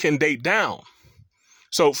 again, can date down.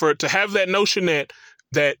 So to have that notion that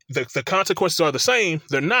the consequences are the same,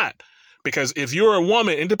 they're not. Because if you're a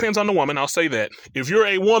woman, it depends on the woman, I'll say that. If you're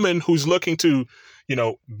a woman who's looking to,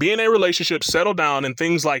 be in a relationship, settle down and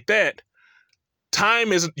things like that,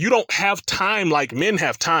 you don't have time like men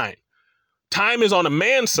have time. Time is on a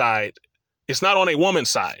man's side. It's not on a woman's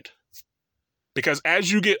side. Because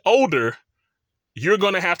as you get older, you're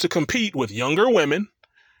going to have to compete with younger women.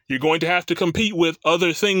 You're going to have to compete with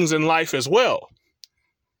other things in life as well.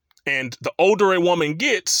 And the older a woman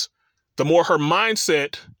gets, the more her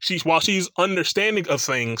mindset, while she's understanding of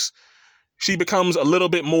things, she becomes a little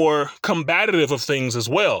bit more combative of things as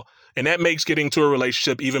well. And that makes getting to a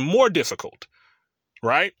relationship even more difficult,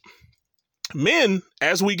 right? Men,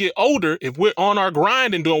 as we get older, if we're on our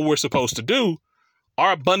grind and doing what we're supposed to do,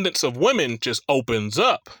 our abundance of women just opens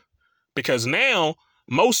up. Because now,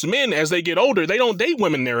 most men, as they get older, they don't date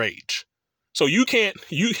women their age. So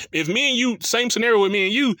if me and you, same scenario with me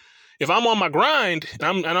and you, if I'm on my grind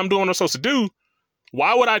and I'm doing what I'm supposed to do,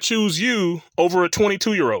 why would I choose you over a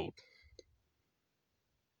 22-year-old?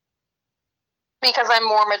 Because I'm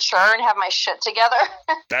more mature and have my shit together.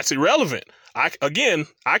 That's irrelevant. I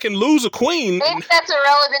can lose a queen. Maybe that's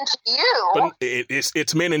irrelevant to you. But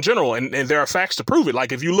it's men in general, and there are facts to prove it.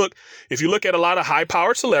 Like if you look at a lot of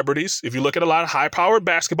high-powered celebrities, if you look at a lot of high-powered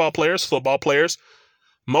basketball players, football players,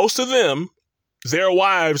 most of them, their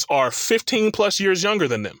wives are 15 plus years younger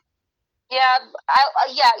than them. Yeah,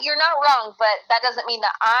 you're not wrong, but that doesn't mean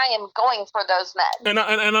that I am going for those men.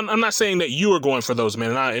 And I'm not saying that you are going for those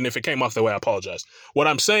men, and if it came off that way, I apologize. What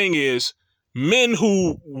I'm saying is, men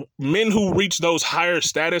who reach those higher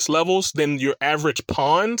status levels than your average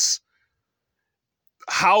pawns,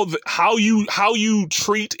 how you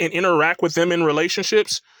treat and interact with them in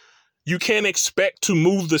relationships, you can't expect to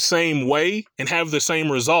move the same way and have the same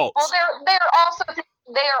results. Well, they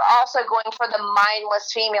are also going for the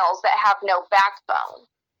mindless females that have no backbone.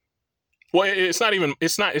 Well, it's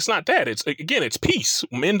not that. It's peace.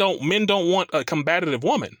 Men don't want a combative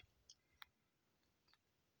woman.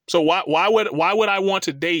 So why would I want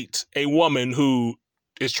to date a woman who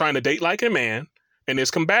is trying to date like a man and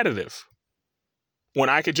is combative when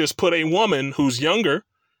I could just put a woman who's younger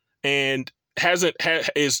and hasn't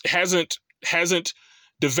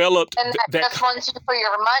developed and that just wants you for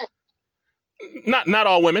your money. Not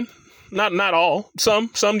all women, not all.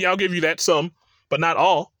 Some I'll give you that, some, but not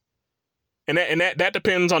all. And that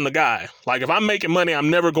depends on the guy. Like if I'm making money, I'm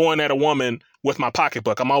never going at a woman with my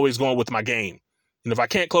pocketbook. I'm always going with my game. And if I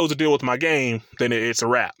can't close a deal with my game, then it's a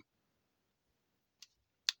wrap.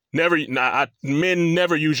 Men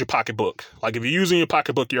never use your pocketbook. Like if you're using your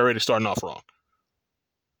pocketbook, you're already starting off wrong.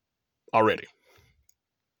 Already.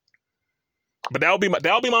 But that'll be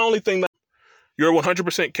my only thing. That you're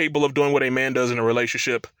 100% capable of doing what a man does in a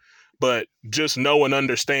relationship, but just know and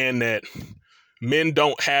understand that men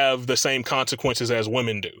don't have the same consequences as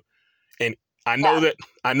women do. And I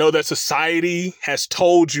know that society has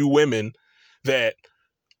told you women that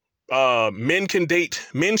men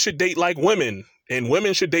should date like women and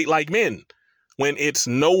women should date like men, when it's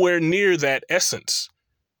nowhere near that essence.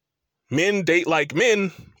 Men date like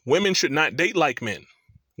men. Women should not date like men.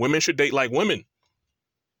 Women should date like women.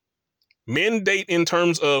 Men date in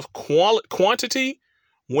terms of quantity.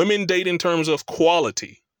 Women date in terms of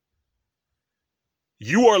quality.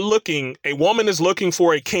 A woman is looking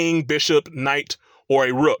for a king, bishop, knight, or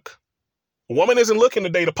a rook. A woman isn't looking to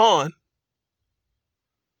date a pawn.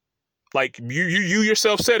 Like you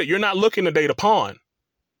yourself said it, you're not looking to date a pawn.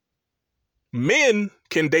 Men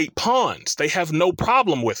can date pawns. They have no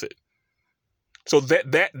problem with it. So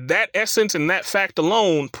that essence and that fact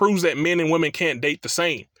alone proves that men and women can't date the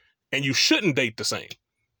same, and you shouldn't date the same.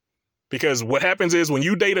 Because what happens is when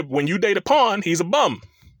you date a pawn, he's a bum.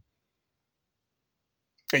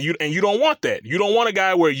 And you don't want that. You don't want a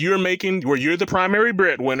guy where you're the primary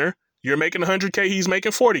breadwinner, you're making 100K, he's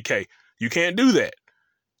making 40K. You can't do that.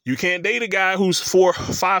 You can't date a guy who's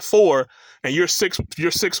 5'4" and you're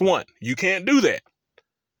 6'1". You can't do that.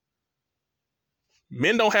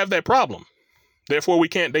 Men don't have that problem. Therefore, we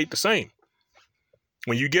can't date the same.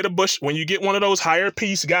 When you get one of those higher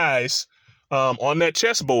piece guys on that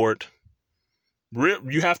chessboard,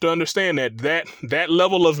 you have to understand that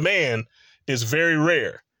level of man is very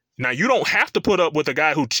rare. Now, you don't have to put up with a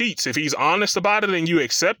guy who cheats. If he's honest about it and you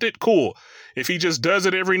accept it, cool. If he just does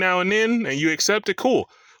it every now and then and you accept it, cool.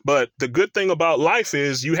 But the good thing about life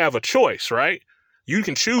is you have a choice, right? You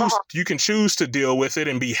can choose to deal with it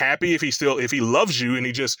and be happy if he loves you and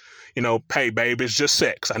he just, hey babe, it's just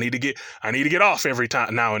sex. I need to get off every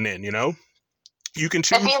time now and then, You can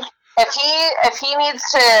choose. If he needs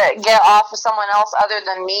to get off with someone else other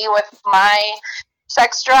than me with my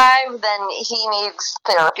sex drive, then he needs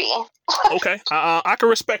therapy. Okay. I can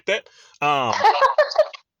respect that.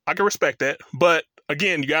 I can respect that. But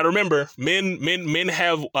again, you got to remember, men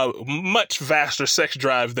have a much vaster sex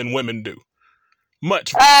drive than women do.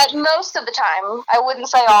 Much. Most of the time. I wouldn't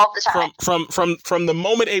say all the time. From the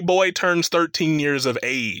moment a boy turns 13 years of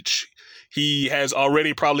age, he has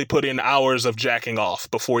already probably put in hours of jacking off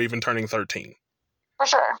before even turning 13. For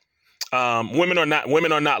sure. Women are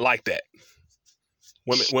not like that.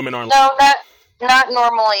 Women aren't. No, not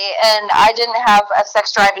normally. And I didn't have a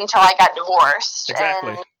sex drive until I got divorced.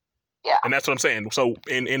 Exactly. Yeah. And that's what I'm saying. So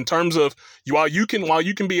in terms of while you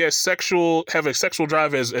can be have a sexual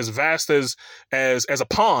drive as vast as a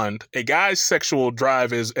pond, a guy's sexual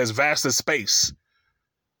drive is as vast as space.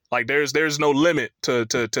 Like there's no limit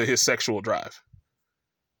to his sexual drive.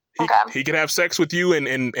 He could have sex with you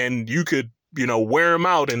and you could, wear him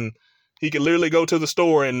out, and he could literally go to the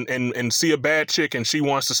store and see a bad chick and she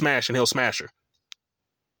wants to smash and he'll smash her.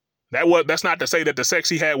 That's not to say that the sex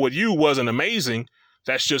he had with you wasn't amazing.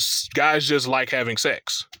 That's just guys just like having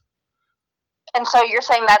sex. And so you're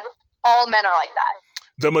saying that all men are like that?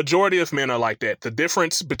 The majority of men are like that. The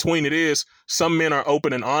difference between it is some men are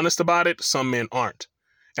open and honest about it. Some men aren't.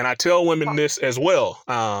 And I tell women this as well.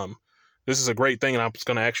 This is a great thing, and I'm just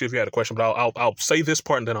going to ask you if you had a question, but I'll say this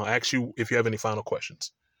part and then I'll ask you if you have any final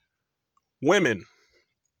questions. Women,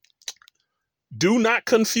 do not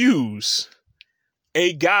confuse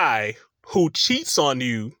a guy who cheats on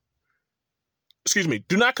you.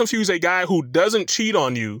 Do not confuse a guy who doesn't cheat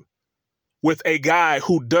on you with a guy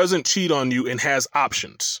who doesn't cheat on you and has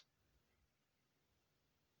options.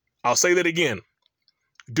 I'll say that again.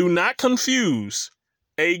 Do not confuse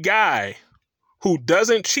a guy who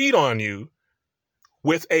doesn't cheat on you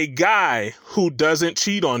with a guy who doesn't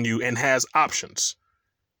cheat on you and has options.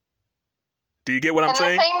 Do you get what I'm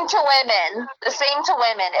saying? The same to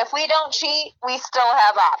women. If we don't cheat, we still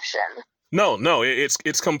have options. No,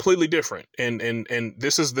 it's completely different. And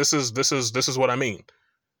this is what I mean.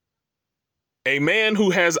 A man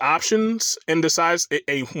who has options and decides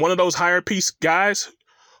one of those higher piece guys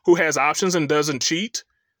who has options and doesn't cheat,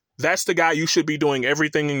 that's the guy you should be doing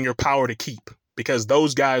everything in your power to keep, because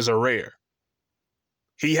those guys are rare.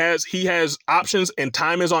 He has options and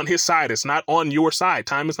time is on his side. It's not on your side.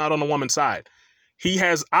 Time is not on the woman's side. He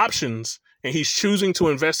has options and he's choosing to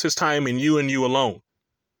invest his time in you and you alone.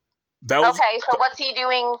 Okay, so what's he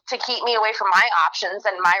doing to keep me away from my options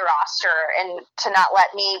and my roster and to not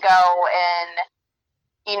let me go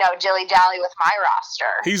and, dilly-dally with my roster?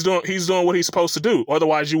 He's doing what he's supposed to do.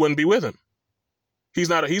 Otherwise, you wouldn't be with him. He's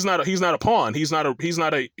not a pawn. He's not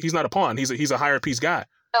a pawn. He's a higher piece guy.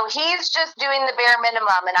 So he's just doing the bare minimum,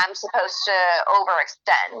 and I'm supposed to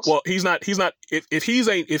overextend. Well, he's not. If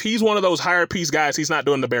he's one of those higher piece guys, he's not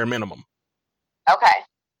doing the bare minimum. Okay.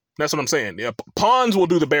 That's what I'm saying. Yeah, pawns will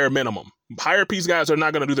do the bare minimum. Higher piece guys are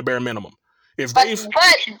not going to do the bare minimum. But the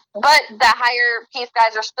higher piece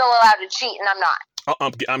guys are still allowed to cheat, and I'm not.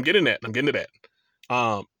 I'm getting that. I'm getting to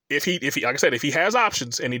that. If he, like I said, if he has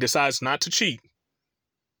options and he decides not to cheat,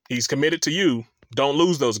 he's committed to you. don't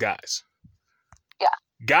lose those guys. Yeah.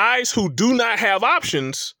 Guys who do not have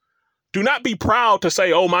options, do not be proud to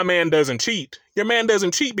say, oh, my man doesn't cheat. Your man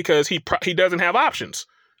doesn't cheat because he doesn't have options.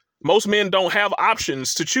 Most men don't have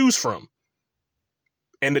options to choose from.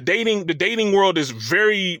 And the dating world is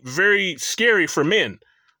very, very scary for men.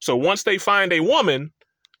 So once they find a woman,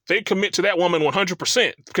 they commit to that woman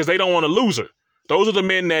 100% because they don't want to lose her. Those are the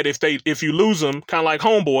men that if you lose them, kind of like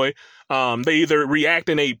Homeboy, they either react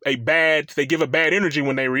in they give a bad energy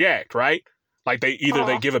when they react, right? Like they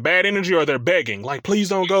give a bad energy or they're begging, like, please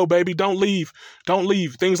don't go, baby, don't leave,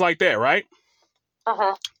 things like that, right?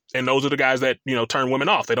 And those are the guys that, turn women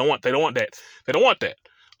off. They don't want that.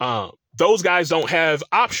 Those guys don't have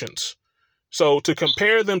options. So to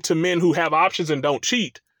compare them to men who have options and don't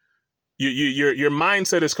cheat, your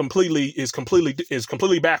mindset is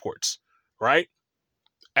completely backwards, right?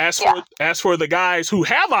 As for the guys who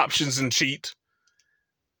have options and cheat,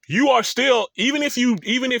 you are still, even if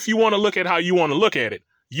you want to look at how you want to look at it,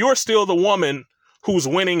 you're still the woman who's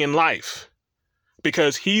winning in life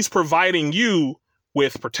because he's providing you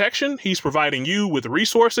with protection. He's providing you with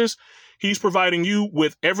resources. He's providing you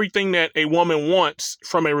with everything that a woman wants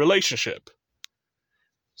from a relationship.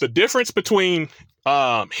 The difference between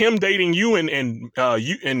him dating you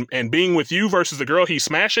and being with you versus the girl he's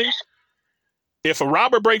smashing, if a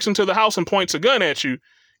robber breaks into the house and points a gun at you,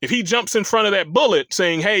 if he jumps in front of that bullet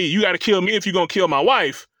saying, hey, you got to kill me if you're going to kill my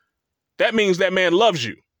wife, that means that man loves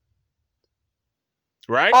you.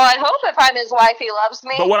 Right? Well, I hope if I'm his wife, he loves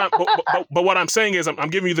me. But what I'm saying is I'm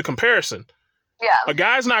giving you the comparison. Yeah. A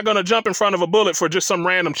guy's not going to jump in front of a bullet for just some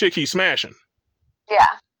random chick he's smashing. Yeah.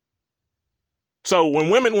 So when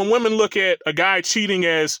women look at a guy cheating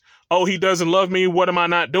as, oh, he doesn't love me, what am I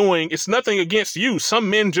not doing? It's nothing against you. Some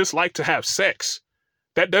men just like to have sex.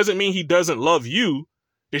 That doesn't mean he doesn't love you.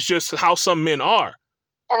 It's just how some men are.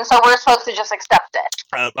 And so we're supposed to just accept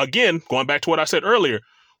it. Again, going back to what I said earlier,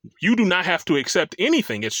 you do not have to accept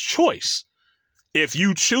anything. It's choice. If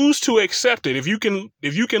you choose to accept it, if you can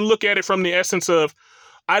look at it from the essence of,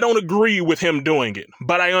 I don't agree with him doing it,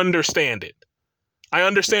 but I understand it. I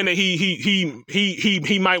understand that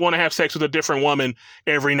he might want to have sex with a different woman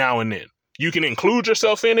every now and then. You can include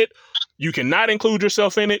yourself in it. You cannot include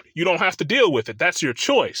yourself in it. You don't have to deal with it. That's your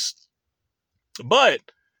choice. But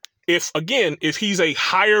if he's a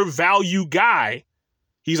higher value guy,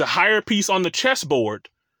 he's a higher piece on the chessboard,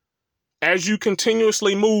 as you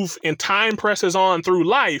continuously move and time presses on through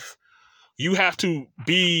life, you'll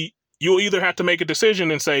either have to make a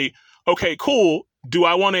decision and say, okay, cool. Do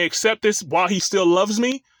I want to accept this while he still loves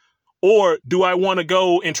me? Or do I want to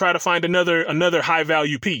go and try to find another high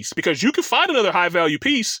value piece? Because you can find another high value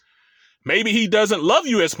piece. Maybe he doesn't love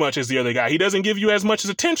you as much as the other guy. He doesn't give you as much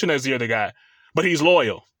attention as the other guy, but he's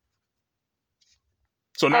loyal.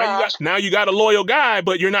 So now you got a loyal guy,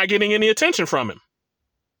 but you're not getting any attention from him.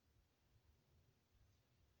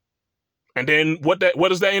 And then what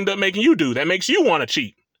does that end up making you do? That makes you want to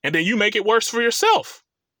cheat. And then you make it worse for yourself.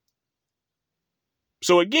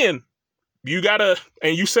 So again, you gotta,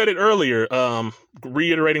 and you said it earlier,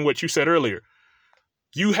 reiterating what you said earlier,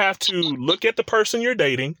 you have to look at the person you're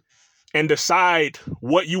dating and decide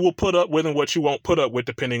what you will put up with and what you won't put up with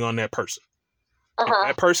depending on that person. If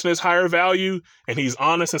that person is higher value and he's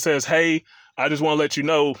honest and says, hey, I just want to let you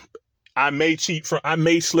know, I may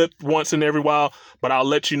slip once in every while, but I'll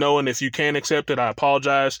let you know. And if you can't accept it, I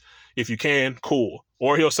apologize. If you can, cool.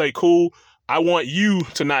 Or he'll say, cool, I want you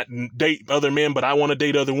to not date other men, but I want to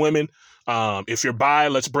date other women. If you're bi,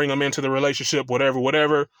 let's bring them into the relationship,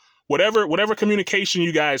 whatever communication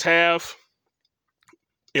you guys have.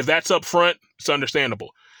 If that's up front, it's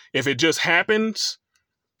understandable. If it just happens,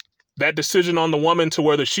 that decision on the woman to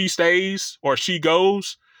whether she stays or she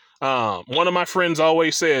goes. One of my friends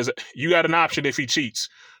always says, you got an option if he cheats.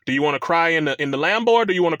 Do you want to cry in the Lambo or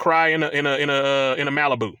do you want to cry in a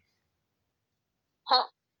Malibu? Huh.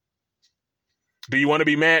 Do you want to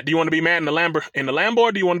be mad? Do you want to be mad in the Lambo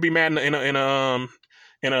or do you want to be mad in a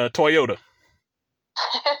Toyota?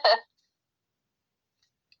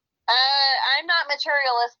 I'm not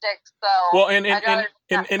materialistic, so well, and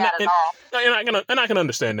I can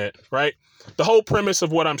understand that, right? The whole premise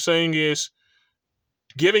of what I'm saying is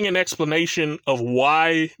giving an explanation of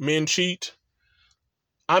why men cheat.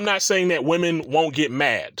 I'm not saying that women won't get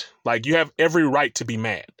mad. Like, you have every right to be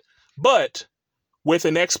mad, but with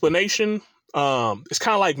an explanation, it's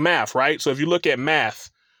kind of like math, right? So if you look at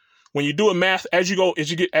math, when you do a math, as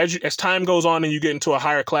time goes on and you get into a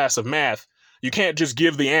higher class of math, you can't just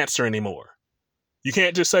give the answer anymore. You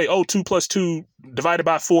can't just say, 2 + 2 divided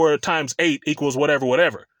by 4 times 8 equals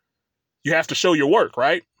whatever. You have to show your work,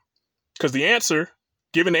 right? Because the answer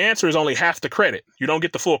giving the answer is only half the credit. You don't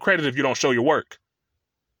get the full credit if you don't show your work.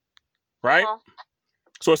 Right? Uh-huh.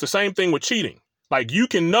 So it's the same thing with cheating. Like, you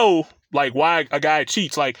can know, like, why a guy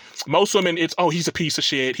cheats. Like, most women, it's, oh, he's a piece of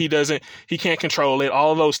shit. He can't control it.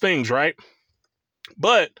 All of those things, right?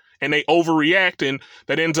 And they overreact, and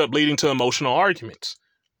that ends up leading to emotional arguments.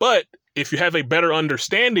 But if you have a better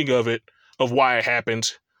understanding of it, of why it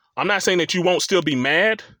happens, I'm not saying that you won't still be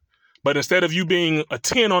mad, but instead of you being a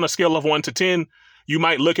 10 on a scale of 1 to 10, you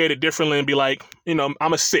might look at it differently and be like,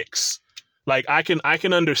 I'm a 6. Like, I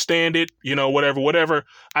can understand it, whatever.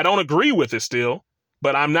 I don't agree with it still,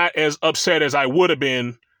 but I'm not as upset as I would have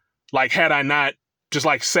been, like, had I not just,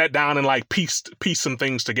 like, sat down and, like, pieced some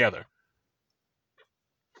things together.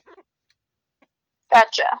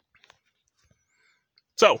 Gotcha.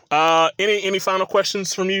 So, any final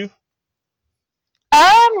questions from you?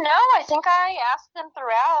 No, I think I asked them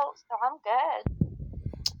throughout, so I'm good.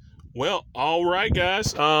 Well, all right,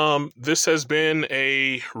 guys. This has been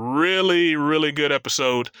a really, really good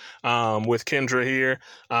episode with Kendra here.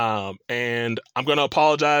 And I'm going to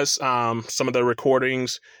apologize. Some of the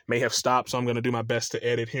recordings may have stopped, so I'm going to do my best to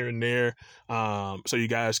edit here and there so you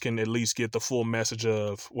guys can at least get the full message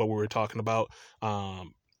of what we were talking about.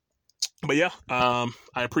 But yeah, I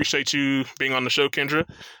appreciate you being on the show, Kendra.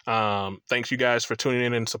 Thanks you guys for tuning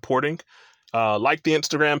in and supporting. Like the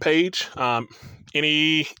Instagram page.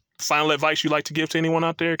 Any final advice you'd like to give to anyone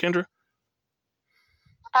out there, Kendra?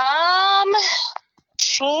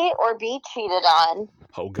 Cheat or be cheated on.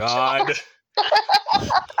 Oh, God.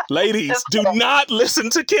 Ladies, do not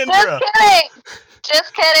listen to Kendra.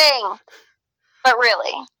 Just kidding. But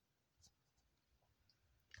really.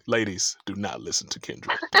 Ladies, do not listen to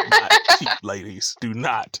Kendra. Do not cheat, ladies. Do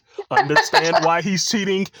not. Understand why he's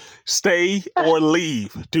cheating. Stay or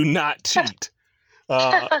leave. Do not cheat.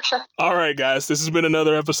 All right, guys. This has been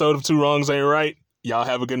another episode of Two Wrongs Ain't Right. Y'all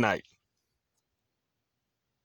have a good night.